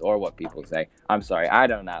comments or what people say. I'm sorry, I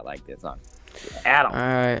do not like this song at all. All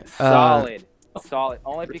right. Solid.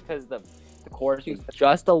 Only because the chorus was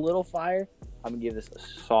just a little fire. I'm gonna give this a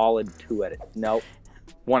solid 2 out of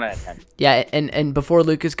 1 out of 10. Yeah, and before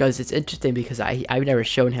Lucas goes, it's interesting because I've never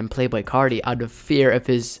shown him Playboy Cardi out of fear of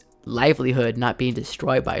his livelihood not being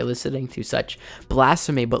destroyed by listening to such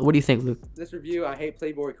blasphemy. But what do you think, Luke? This review, I hate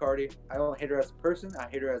Playboy Cardi. I don't hate her as a person. I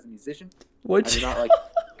hate her as a musician. I What? do not like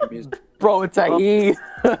her music. Bro, it's a he.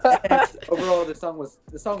 And overall, the song was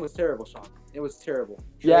terrible, Sean. It was terrible.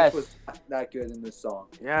 Drake Yes. was not that good in this song.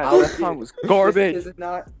 Yeah, I'll that see song it. was garbage. This is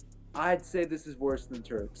not. I'd say this is worse than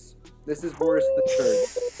Turks. This is worse than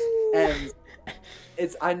Turks. And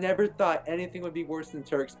I never thought anything would be worse than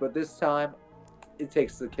Turks, but this time, it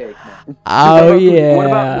takes the cake, man. Oh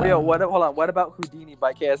What about Houdini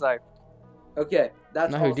by KSI? Okay,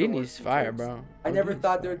 that's No, also Houdini's worse than fire, Turks. bro. I never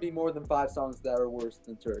thought there would be more than 5 songs that are worse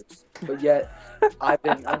than Turks, but yet I've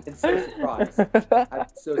been so surprised. I've been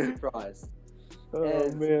so surprised. Oh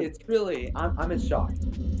And man. it's really, I'm in shock.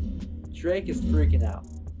 Drake is freaking out.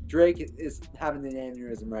 Drake is having an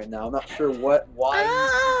aneurysm right now. I'm not sure why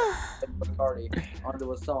he put Cardi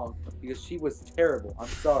onto a song because she was terrible. I'm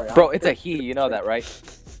sorry, Bro, it's a he. You know that, right?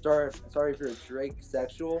 Sorry if you're a Drake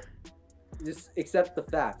sexual. Just accept the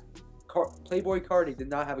fact. Playboy Cardi did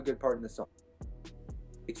not have a good part in the song.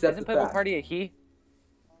 Accept Isn't the Playboy fact. Cardi a he?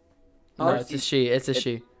 No, it's a she. It's a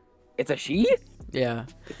she. It's a she? Yeah.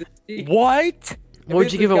 It's a she. What? What would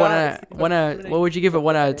it's you a give it guy, what would you give it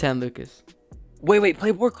 1 out of 10, Lucas? Wait,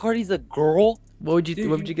 Playboy Cardi's a girl? What would you Dude,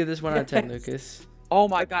 what would you give this 1 out of 10, yes. Lucas? Oh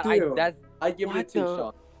my god, Dude. that's I give it a What 2, the-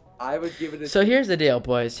 Sean. I would give it a So here's the deal,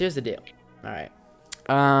 boys. Here's the deal. All right.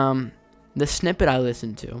 The snippet I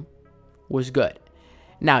listened to was good.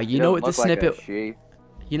 Now, you know what the snippet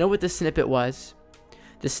You know what the snippet was?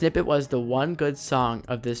 The snippet was the one good song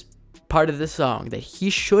of this part of the song that he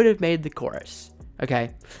should have made the chorus.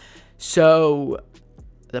 Okay? So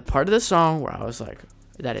the part of the song where I was like,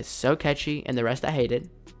 that is so catchy, and the rest I hated.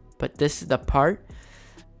 But this is the part.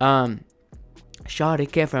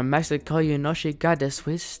 Shawty came from Mexico, you know she got the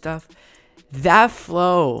sweet stuff. That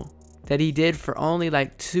flow that he did for only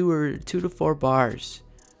like 2 to 4 bars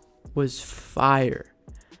was fire.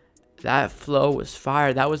 That flow was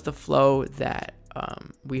fire. That was the flow that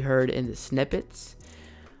we heard in the snippets.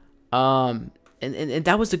 And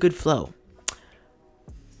that was a good flow.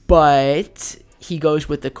 But he goes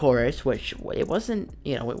with the chorus, which it wasn't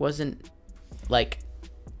like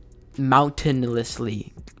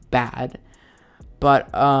mountainously bad. But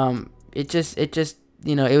it just it was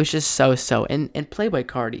just so. And Playboy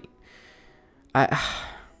Cardi.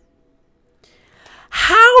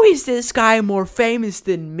 How is this guy more famous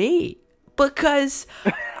than me? Because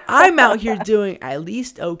I'm out here doing at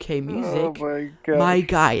least okay music. Oh my god. My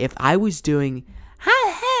guy, if I was doing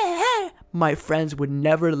my friends would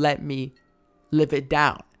never let me live it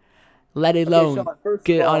down. Let alone Sean, first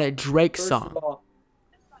get of all- on a Drake First song. of all,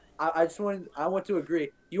 I want to agree.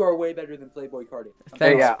 You are way better than Playboy Cardi.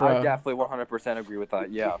 Thanks, yeah, bro. I definitely 100% agree with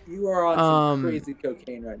that. Yeah. You are on some Um, crazy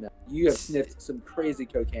cocaine right now. You have sniffed some crazy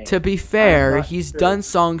cocaine. To be fair, not he's sure. done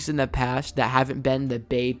songs in the past that haven't been the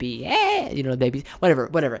baby, baby,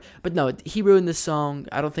 whatever. But no, he ruined the song.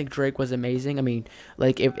 I don't think Drake was amazing. I mean,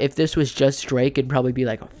 like, if this was just Drake, it'd probably be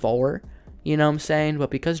like a 4. You know what I'm saying? But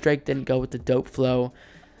because Drake didn't go with the dope flow,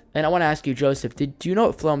 and I want to ask you, Joseph, do you know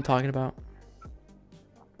what flow I'm talking about?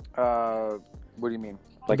 What do you mean?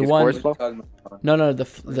 Like The his one- chorus What flow? are you talking about? No,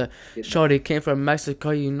 the shorty came from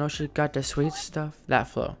Mexico, you know she got the sweet stuff. That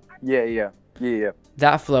flow. Yeah.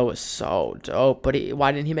 That flow was so dope, but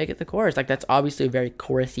why didn't he make it the chorus? Like, that's obviously a very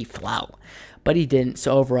chorusy flow, but he didn't.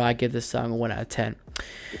 So overall, I give this song a 1 out of 10.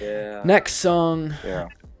 Yeah. Next song, Yeah.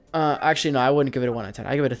 actually no, I wouldn't give it a 1 out of 10.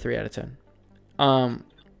 I give it a 3 out of 10.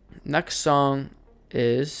 Next song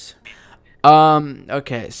is,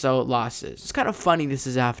 okay, so Losses. It's kind of funny. This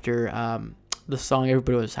is after the song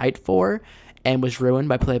everybody was hyped for, and was ruined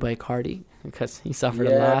by Playboy Cardi because he suffered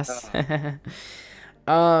a loss.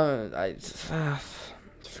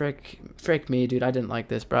 Frick me, dude. I didn't like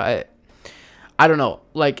this, bro. I don't know.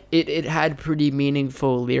 Like, it had pretty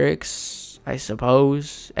meaningful lyrics, I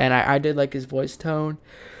suppose, and I did like his voice tone.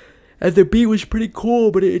 And the beat was pretty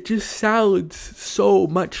cool, but it just sounds so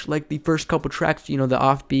much like the first couple tracks, the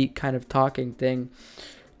offbeat kind of talking thing.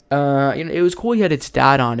 It was cool he had his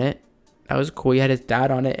dad on it. That was cool. He had his dad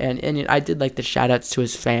on it, and I did like the shout outs to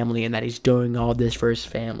his family and that he's doing all this for his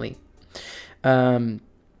family. He had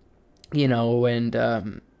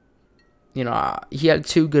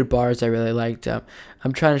 2 good bars I really liked.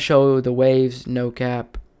 I'm trying to show the waves, no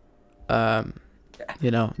cap. That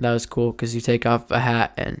was cool because you take off a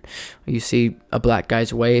hat and you see a black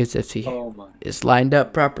guy's waves if he is lined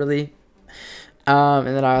up properly. And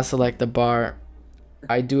then I also like the bar,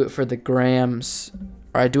 I do it for the grams,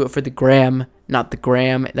 or I do it for the gram, not the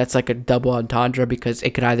gram. That's like a double entendre because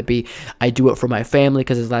it could either be I do it for my family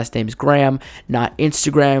because his last name is Graham, not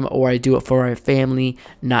Instagram, or I do it for my family,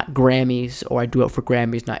 not Grammys, or I do it for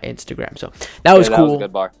Grammys, not Instagram. So that was cool. That was a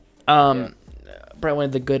good bar. Probably one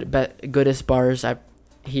of the goodest bars I've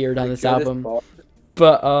heard on this album.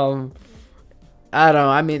 But I don't know.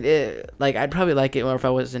 I mean, I'd probably like it more if I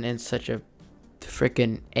wasn't in such a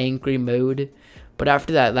freaking angry mood. But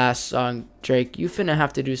after that last song, Drake, you finna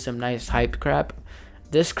have to do some nice hype crap.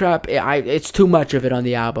 This crap, it's too much of it on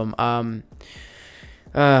the album.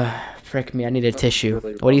 Frick me, I need a tissue.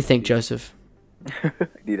 What do you think, Joseph? I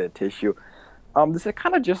need a tissue. This is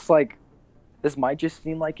kind of just like, this might just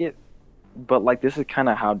seem like it, but like this is kind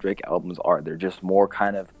of how Drake albums are. They're just more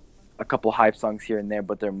kind of a couple hype songs here and there,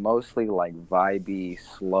 but they're mostly like vibey,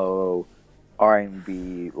 slow,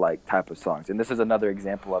 R&B like type of songs. And this is another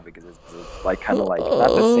example of it because it's like kind of like not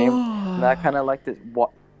the same, not kind of like the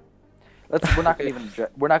we're not gonna even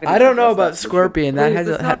we're not gonna. I even don't know address about that. Scorpion. That Please, had,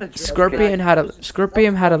 let's not address Scorpion that. had a Let's just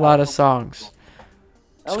Scorpion had a lot of songs.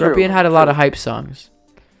 That was Scorpion true. had a lot of hype songs.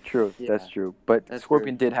 True, Yeah. that's true. But That's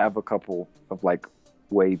Scorpion true. did have a couple of like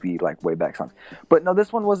wavy, like way back songs. But no,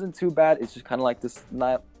 this one wasn't too bad. It's just kind of like this,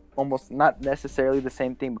 not necessarily the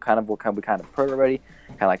same thing, but kind of what we kind of heard already.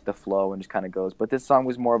 Kind of like the flow and just kind of goes. But this song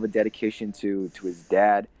was more of a dedication to his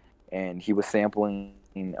dad, and he was sampling,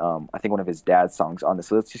 I think one of his dad's songs on this.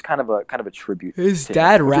 So it's just kind of a tribute. His to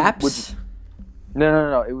dad him, which is- raps. which-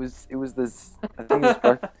 No. It was this. I think he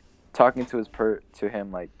was talking to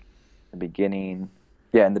him like the beginning.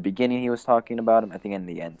 Yeah, in the beginning he was talking about him. I think in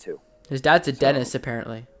the end too. His dad's a So- dentist,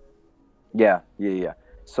 apparently. Yeah.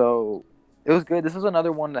 So it was good. This was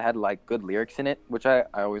another one that had like good lyrics in it, which I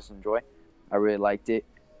always enjoy. I really liked it.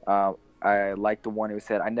 I liked the one who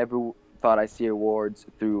said, "I never thought I'd see awards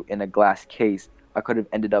through in a glass case. I could have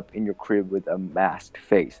ended up in your crib with a masked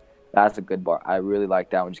face." That's a good bar. I really like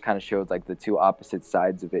that one. Just kind of shows like the two opposite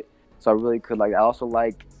sides of it. So I really could like. I also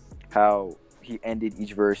like how he ended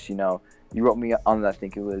each verse. You know, you wrote me on. I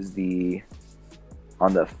think it was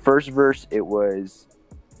on the first verse. It was,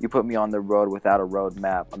 "You put me on the road without a road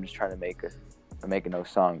map. I'm just trying to make a no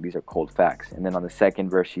song. These are cold facts." And then on the second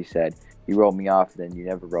verse, she said, "You wrote me off, then you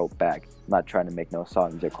never wrote back. I'm not trying to make no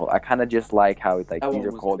song. These are cold." I kind of just like how like That these one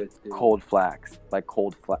are was cold good, too. cold facts, like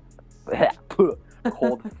cold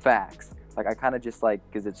facts. Like I kind of just like,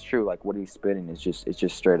 because it's true. Like what he's spitting is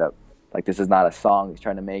just straight up. Like this is not a song he's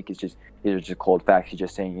trying to make. It's just, these are just cold facts. He's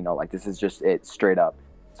just saying, you know, like this is just it straight up.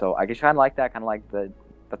 So I just kind of like that. Kind of like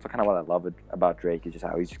that's kind of what I love about Drake, is just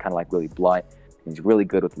how he's just kind of like really blunt. And he's really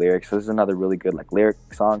good with lyrics. So this is another really good like lyric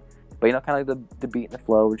song. But you know, kind of like the beat and the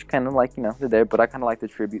flow, which kind of like, you know, they're there. But I kind of like the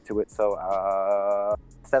tribute to it. So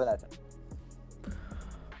 7 out of 10.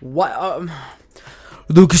 What?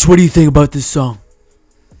 Lucas, what do you think about this song?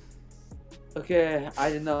 Okay, I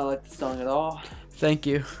did not like the song at all. Thank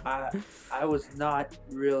you. I was not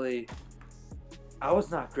grabbed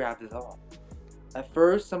at all. At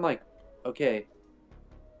first, I'm like, okay,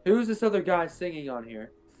 who's this other guy singing on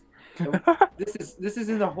here? This is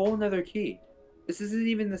in a whole nother key. This isn't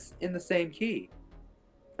even in the same key.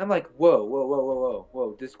 I'm like,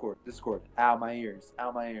 whoa, Discord, ow my ears.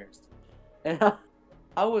 And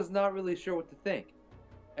I was not really sure what to think.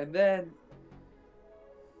 And then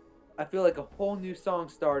I feel like a whole new song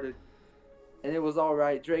started, and it was all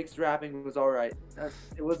right. Drake's rapping was all right.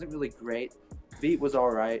 It wasn't really great. Beat was all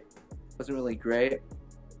right. Wasn't really great.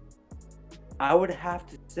 I would have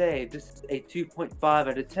to say this is a 2.5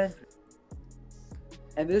 out of 10.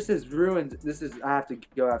 And this is ruined. I have to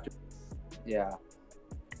go after. Yeah.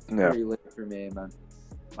 It's pretty late for me, man.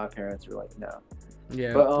 My parents were like, no.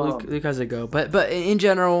 Yeah, But, Luke has to go. But in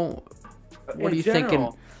general, what are you thinking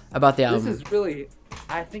general, about the album? This is really.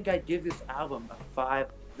 I think I'd give this album a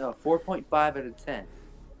 4.5 out of 10.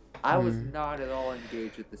 I was not at all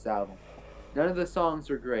engaged with this album. None of the songs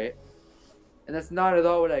were great, and that's not at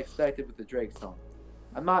all what I expected with the Drake song.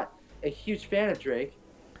 I'm not a huge fan of Drake,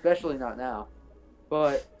 especially not now,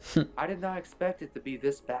 but I did not expect it to be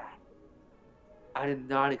this bad.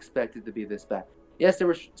 Yes, there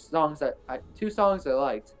were two songs I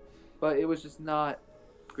liked, but it was just not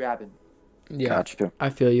grabbing. Yeah, Gotcha. I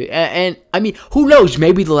feel you. And I mean, who knows?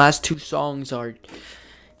 Maybe the last two songs are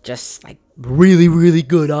just like really, really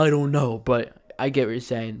good. I don't know, but I get what you're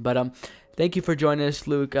saying. But thank you for joining us,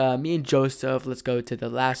 Luke. Me and Joseph, let's go to the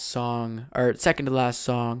last song, or second to last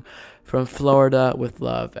song, from Florida with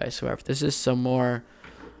Love. I swear, if this is some more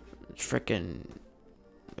freaking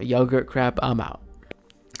yogurt crap, I'm out.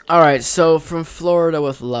 All right, so from Florida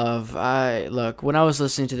with Love, when I was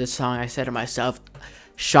listening to this song, I said to myself,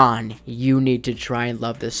 Sean, you need to try and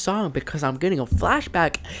love this song, because I'm getting a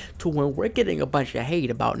flashback to when we're getting a bunch of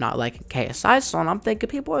hate about not liking KSI's song. I'm thinking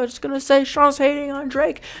people are just going to say Sean's hating on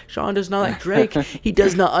Drake. Sean does not like Drake. He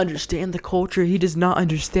does not understand the culture. He does not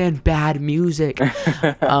understand bad music.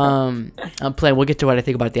 I'm playing. We'll get to what I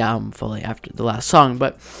think about the album fully after the last song.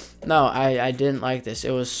 But no, I didn't like this.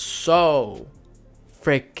 It was so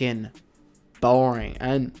freaking boring.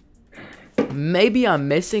 And maybe I'm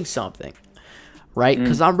missing something. Right?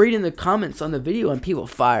 Because I'm reading the comments on the video and people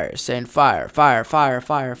saying fire.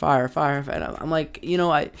 And I'm like, you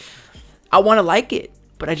know, I want to like it,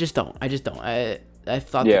 but I just don't. I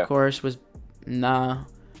thought the chorus was nah.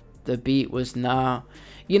 The beat was nah.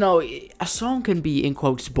 You know, a song can be, in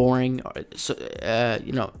quotes, boring. Or,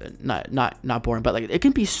 you know, not boring, but like it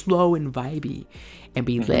can be slow and vibey and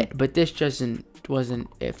be lit. But this just wasn't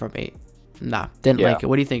it for me. Nah, didn't like it.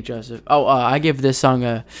 What do you think, Joseph? Oh, I give this song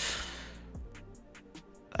a...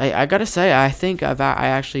 I gotta say, I think I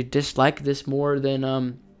actually dislike this more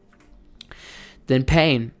than Then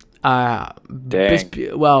Pain. Dang.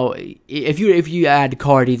 Well, if you add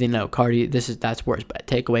Cardi, then no, Cardi. That's worse. But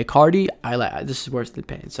take away Cardi, I like this is worse than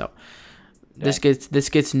Pain. So this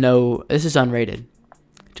gets no. This is unrated.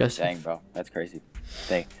 Just Dang, bro, that's crazy.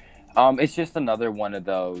 Dang. It's just another one of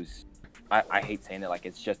those. I hate saying it, like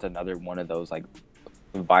it's just another one of those like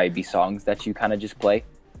vibey songs that you kind of just play.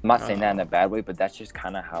 I'm not saying that in a bad way, but that's just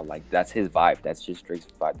kind of how like that's his vibe. That's just Drake's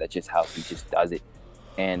vibe. That's just how he just does it.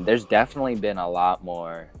 And there's definitely been a lot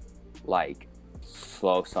more like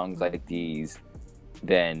slow songs like these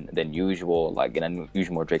than usual, like in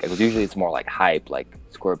unusual Drake. Because usually it's more like hype, like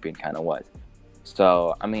Scorpion kind of was.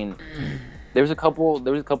 So I mean, there was a couple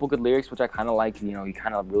good lyrics which I kind of like. You know, he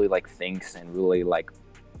kind of really like thinks and really like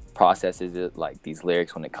processes it, like these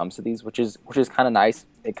lyrics when it comes to these, which is kind of nice.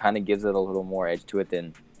 It kind of gives it a little more edge to it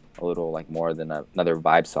than a little like more than another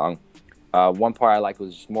vibe song. One part I liked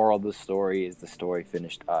was just moral of the story is the story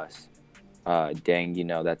finished us. Dang, you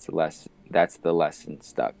know that's the lesson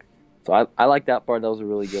stuck. So I like that part. That was a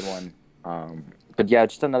really good one. But yeah,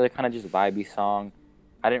 just another kind of just vibey song.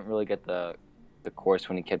 I didn't really get the chorus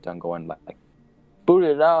when he kept on going like boot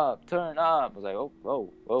it up, turn up. I was like, oh.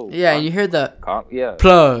 Yeah, and you hear the yeah.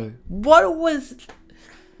 plug. What was?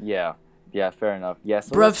 Yeah, fair enough. Yeah,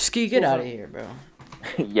 so Bruvski, get out of here, bro.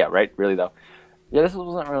 Yeah, right. Really though. Yeah, this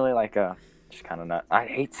wasn't really like just kind of not. I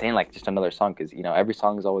hate saying like just another song because you know every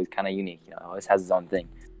song is always kind of unique. You know, it always has its own thing.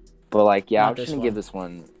 But like, yeah, I'm just gonna give this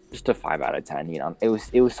one just a 5 out of 10. You know, it was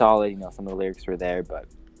solid. You know, some of the lyrics were there, but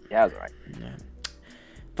yeah, it was alright. Yeah.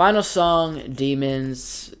 Final song,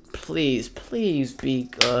 Demons. Please be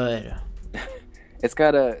good. It's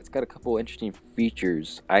got a couple interesting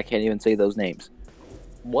features. I can't even say those names.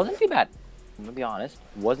 Wasn't too bad. I'm gonna be honest.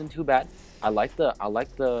 Wasn't too bad. I like the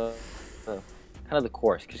kind of the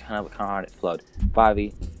chorus, just kind of how it flowed.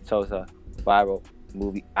 5e, Sosa, viral,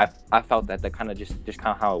 movie. I felt that kind of just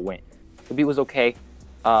kind of how it went. The beat was okay.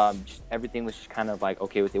 Just everything was just kind of like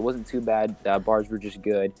okay with it. It wasn't too bad. The bars were just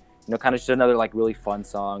good. You know, kind of just another like really fun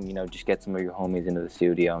song. You know, just get some of your homies into the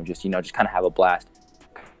studio and just just kind of have a blast.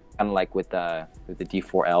 Kind of like with the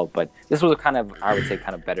D4L, but this was a kind of, I would say,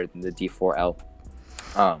 kind of better than the D4L.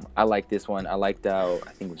 I like this one. I liked I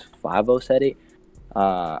think it was 5-0 said it.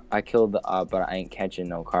 I killed the but I ain't catching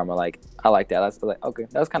no karma. Like I like that. That's like okay,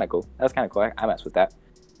 that was kind of cool. I messed with that.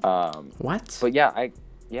 What? But yeah, it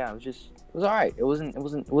was alright. It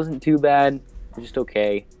wasn't too bad. It was just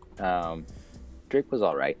okay. Drake was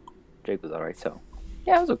alright. So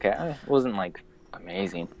yeah, it was okay. It wasn't like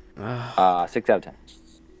amazing. 6 out of 10.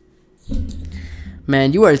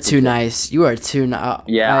 Man, you are too nice. You are too nice.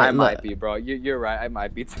 Yeah, I might be, bro. You're right. I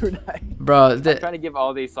might be too nice. Bro, I'm trying to give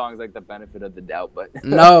all these songs like the benefit of the doubt, but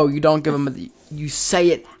no, you don't give them. You say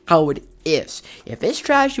it how it is. If it's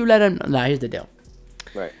trash, you let them. Nah, here's the deal.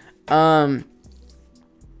 Right. I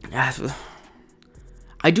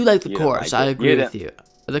do like the chorus. I agree with you.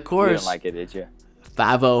 The chorus. You didn't like it, did you?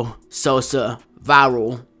 5-0, Sosa,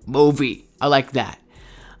 viral, movie. I like that.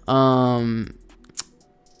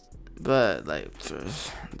 But like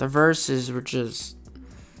the verses were just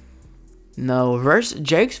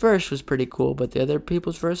Jake's verse was pretty cool, but the other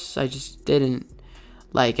people's verses I just didn't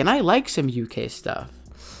like. And I like some UK stuff,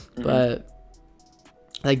 but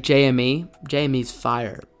like JME's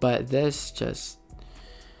fire. But this just,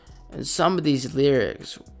 and some of these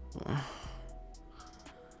lyrics,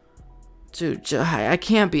 dude, I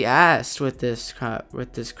can't be asked with this crap,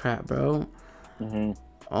 bro.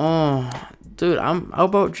 Oh, dude, how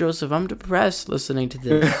about Joseph? I'm depressed listening to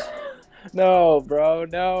this. No, bro,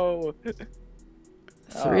 no.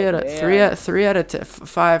 4 out of 10,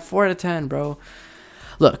 5, 4 out of 10, bro.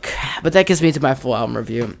 Look, but that gets me to my full album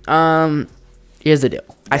review. Here's the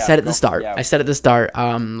deal. I said at the start.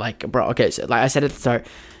 Like, bro. Okay, so like I said at the start,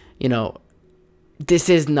 you know, this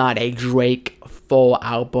is not a Drake full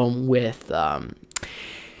album with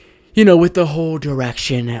with the whole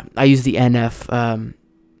direction. I use the NF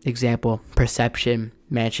example, Perception,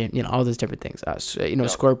 Mansion, all those different things.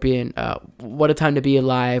 Scorpion, What a Time to Be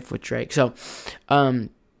Alive with Drake. So,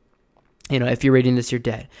 if you're reading this, you're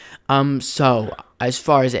dead. So as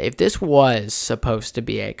far as if this was supposed to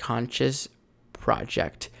be a conscious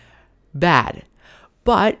project, bad,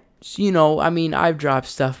 but I've dropped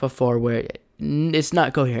stuff before where it's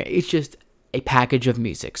not coherent. It's just a package of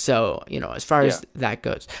music. So, as far as that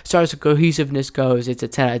goes, as far as the cohesiveness goes, it's a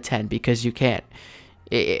 10 out of 10 because you can't,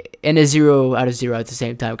 and a 0 out of 0 at the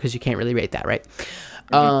same time because you can't really rate that, right?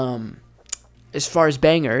 As far as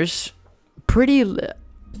bangers, as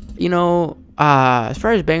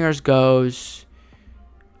far as bangers goes,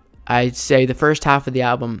 I'd say the first half of the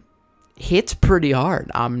album hits pretty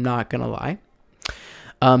hard. I'm not gonna lie.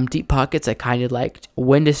 Deep Pockets I kind of liked.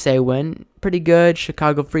 When to Say When, pretty good.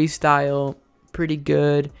 Chicago Freestyle, pretty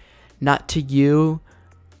good. Not to You,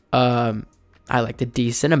 I liked a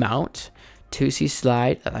decent amount. 2C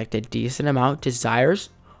Slide, I liked a decent amount. Desires,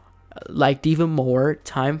 liked even more.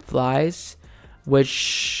 Time Flies,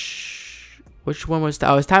 which one was that?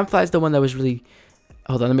 Oh, was Time Flies the one that was really?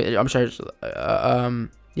 Hold on, I'm sorry.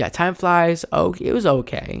 Yeah, Time Flies. Oh, it was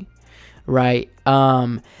okay, right?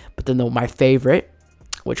 But then my favorite,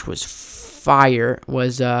 which was fire,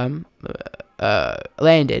 was Landed,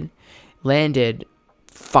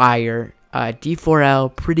 fire.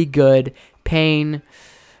 D4L, pretty good. Pain,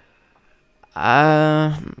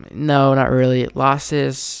 no, not really.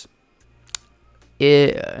 Losses,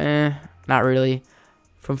 not really.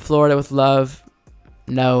 From Florida with Love,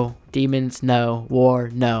 no. Demons, no. War,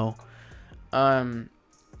 no.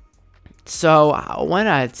 So 1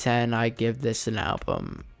 out of 10, I give this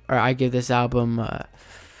album, I give it a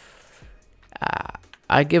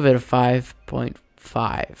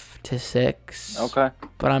 5.5 to 6. Okay.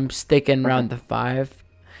 But I'm sticking around the 5.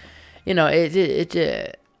 You know,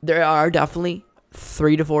 there are definitely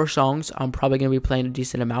 3 to 4 songs I'm probably going to be playing a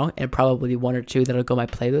decent amount, and probably 1 or 2 that'll go on my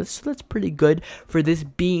playlist. So that's pretty good for this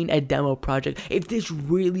being a demo project. If this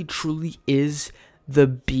really truly is the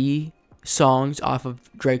B songs off of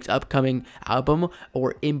Drake's upcoming album,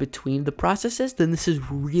 or in between the processes, then this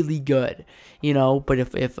is really good, you know. But if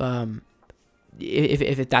that's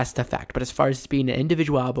the fact, but as far as being an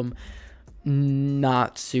individual album,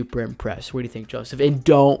 not super impressed. What do you think, Joseph? And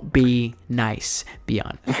don't be nice, be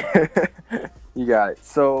honest. You got it.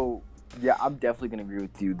 So yeah, I'm definitely gonna agree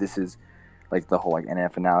with you. This is like the whole like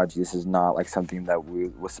NF analogy. This is not like something that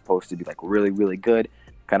was supposed to be like really really good.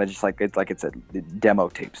 Kind of just like it's a demo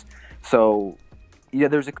tapes. So yeah,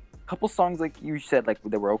 there's a couple songs like you said like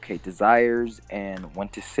that were okay. Desires and When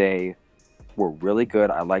to Say were really good.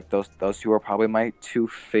 I like those. Those 2 are probably my 2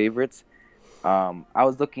 favorites. I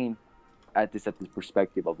was looking at this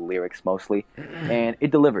perspective of lyrics mostly, and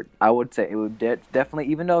it delivered. I would say it would definitely,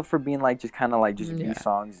 even though for being like just kind of like just B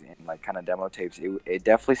songs and like kind of demo tapes, it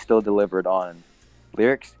definitely still delivered on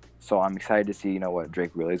lyrics. So I'm excited to see, you know, what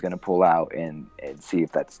Drake really is going to pull out and see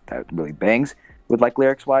if that really bangs with like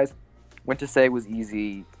lyrics wise. When to Say was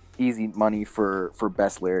easy money for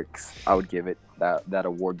best lyrics. I would give it that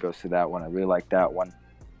award goes to that one. I really like that one.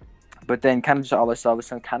 But then kind of just all this other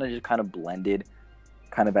stuff kind of blended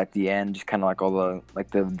kind of at the end, just kind of like all the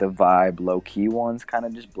like the vibe low key ones kind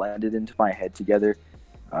of just blended into my head together.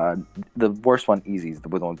 The worst one, Easy, is the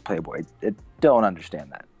one with Playboy. I don't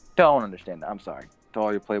understand that. I'm sorry to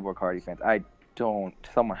all your Playboy Cardi fans.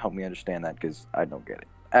 Someone help me understand that, because I don't get it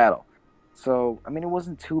at all. So I mean, it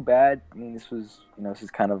wasn't too bad. I mean, this is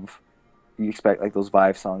kind of, you expect like those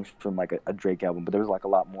vibe songs from like a Drake album, but there was like a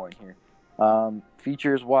lot more in here.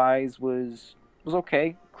 Features wise was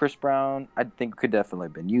okay. Chris Brown, I think, could definitely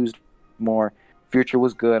have been used more. Future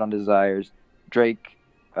was good on Desires. Drake,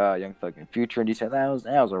 Young Thug and Future, and he said that was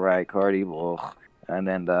alright. Cardi, ugh. And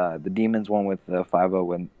then the Demons one with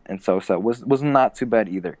 5-0 and Sosa was not too bad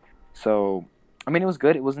either. So I mean, it was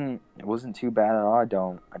good. It wasn't too bad at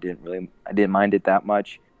all. I didn't mind it that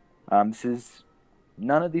much.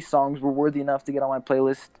 None of these songs were worthy enough to get on my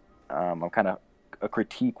playlist. I'm kind of a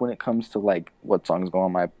critique when it comes to like what songs go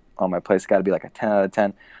on my playlist. Got to be like a 10 out of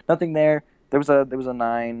 10. Nothing there. There was a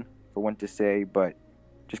 9 for When to Say, but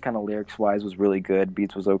just kind of lyrics wise was really good.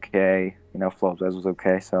 Beats was okay. You know, flows wise was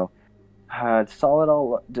okay. So solid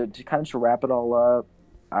all to kind of just wrap it all up.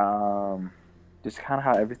 Just kind of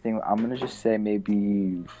how everything. I'm gonna just say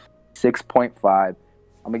maybe 6.5. I'm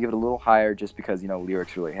gonna give it a little higher just because, you know,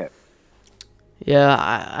 lyrics really hit. Yeah,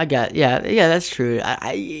 I got, yeah, that's true.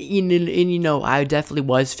 I definitely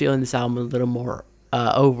was feeling this album a little more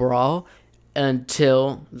overall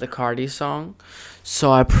until the Cardi song,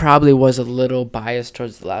 so I probably was a little biased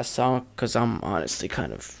towards the last song because I'm honestly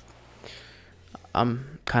kind of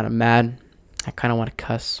mad. I kind of want to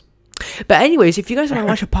cuss. But anyways, if you guys want to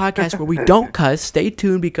watch a podcast where we don't cuss, stay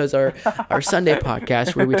tuned, because our Sunday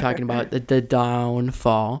podcast where we're talking about the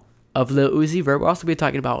downfall of Lil Uzi Vert. We'll also be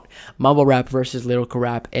talking about mumble rap versus lyrical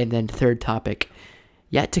rap, and then third topic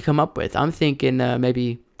yet to come up with. I'm thinking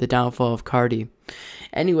maybe the downfall of Cardi.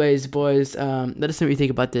 Anyways, boys, let us know what you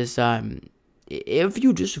think about this. If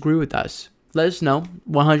you disagree with us, let us know.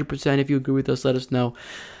 100%. If you agree with us, let us know.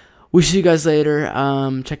 We'll see you guys later.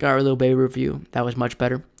 Check out our Lil Baby review. That was much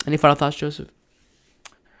better. Any final thoughts, Joseph?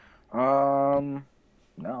 No,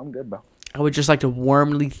 I'm good, bro. I would just like to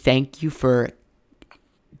warmly thank you for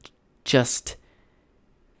just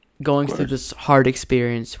going through this hard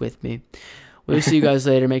experience with me. We'll see you guys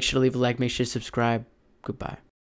later. Make sure to leave a like. Make sure to subscribe. Goodbye.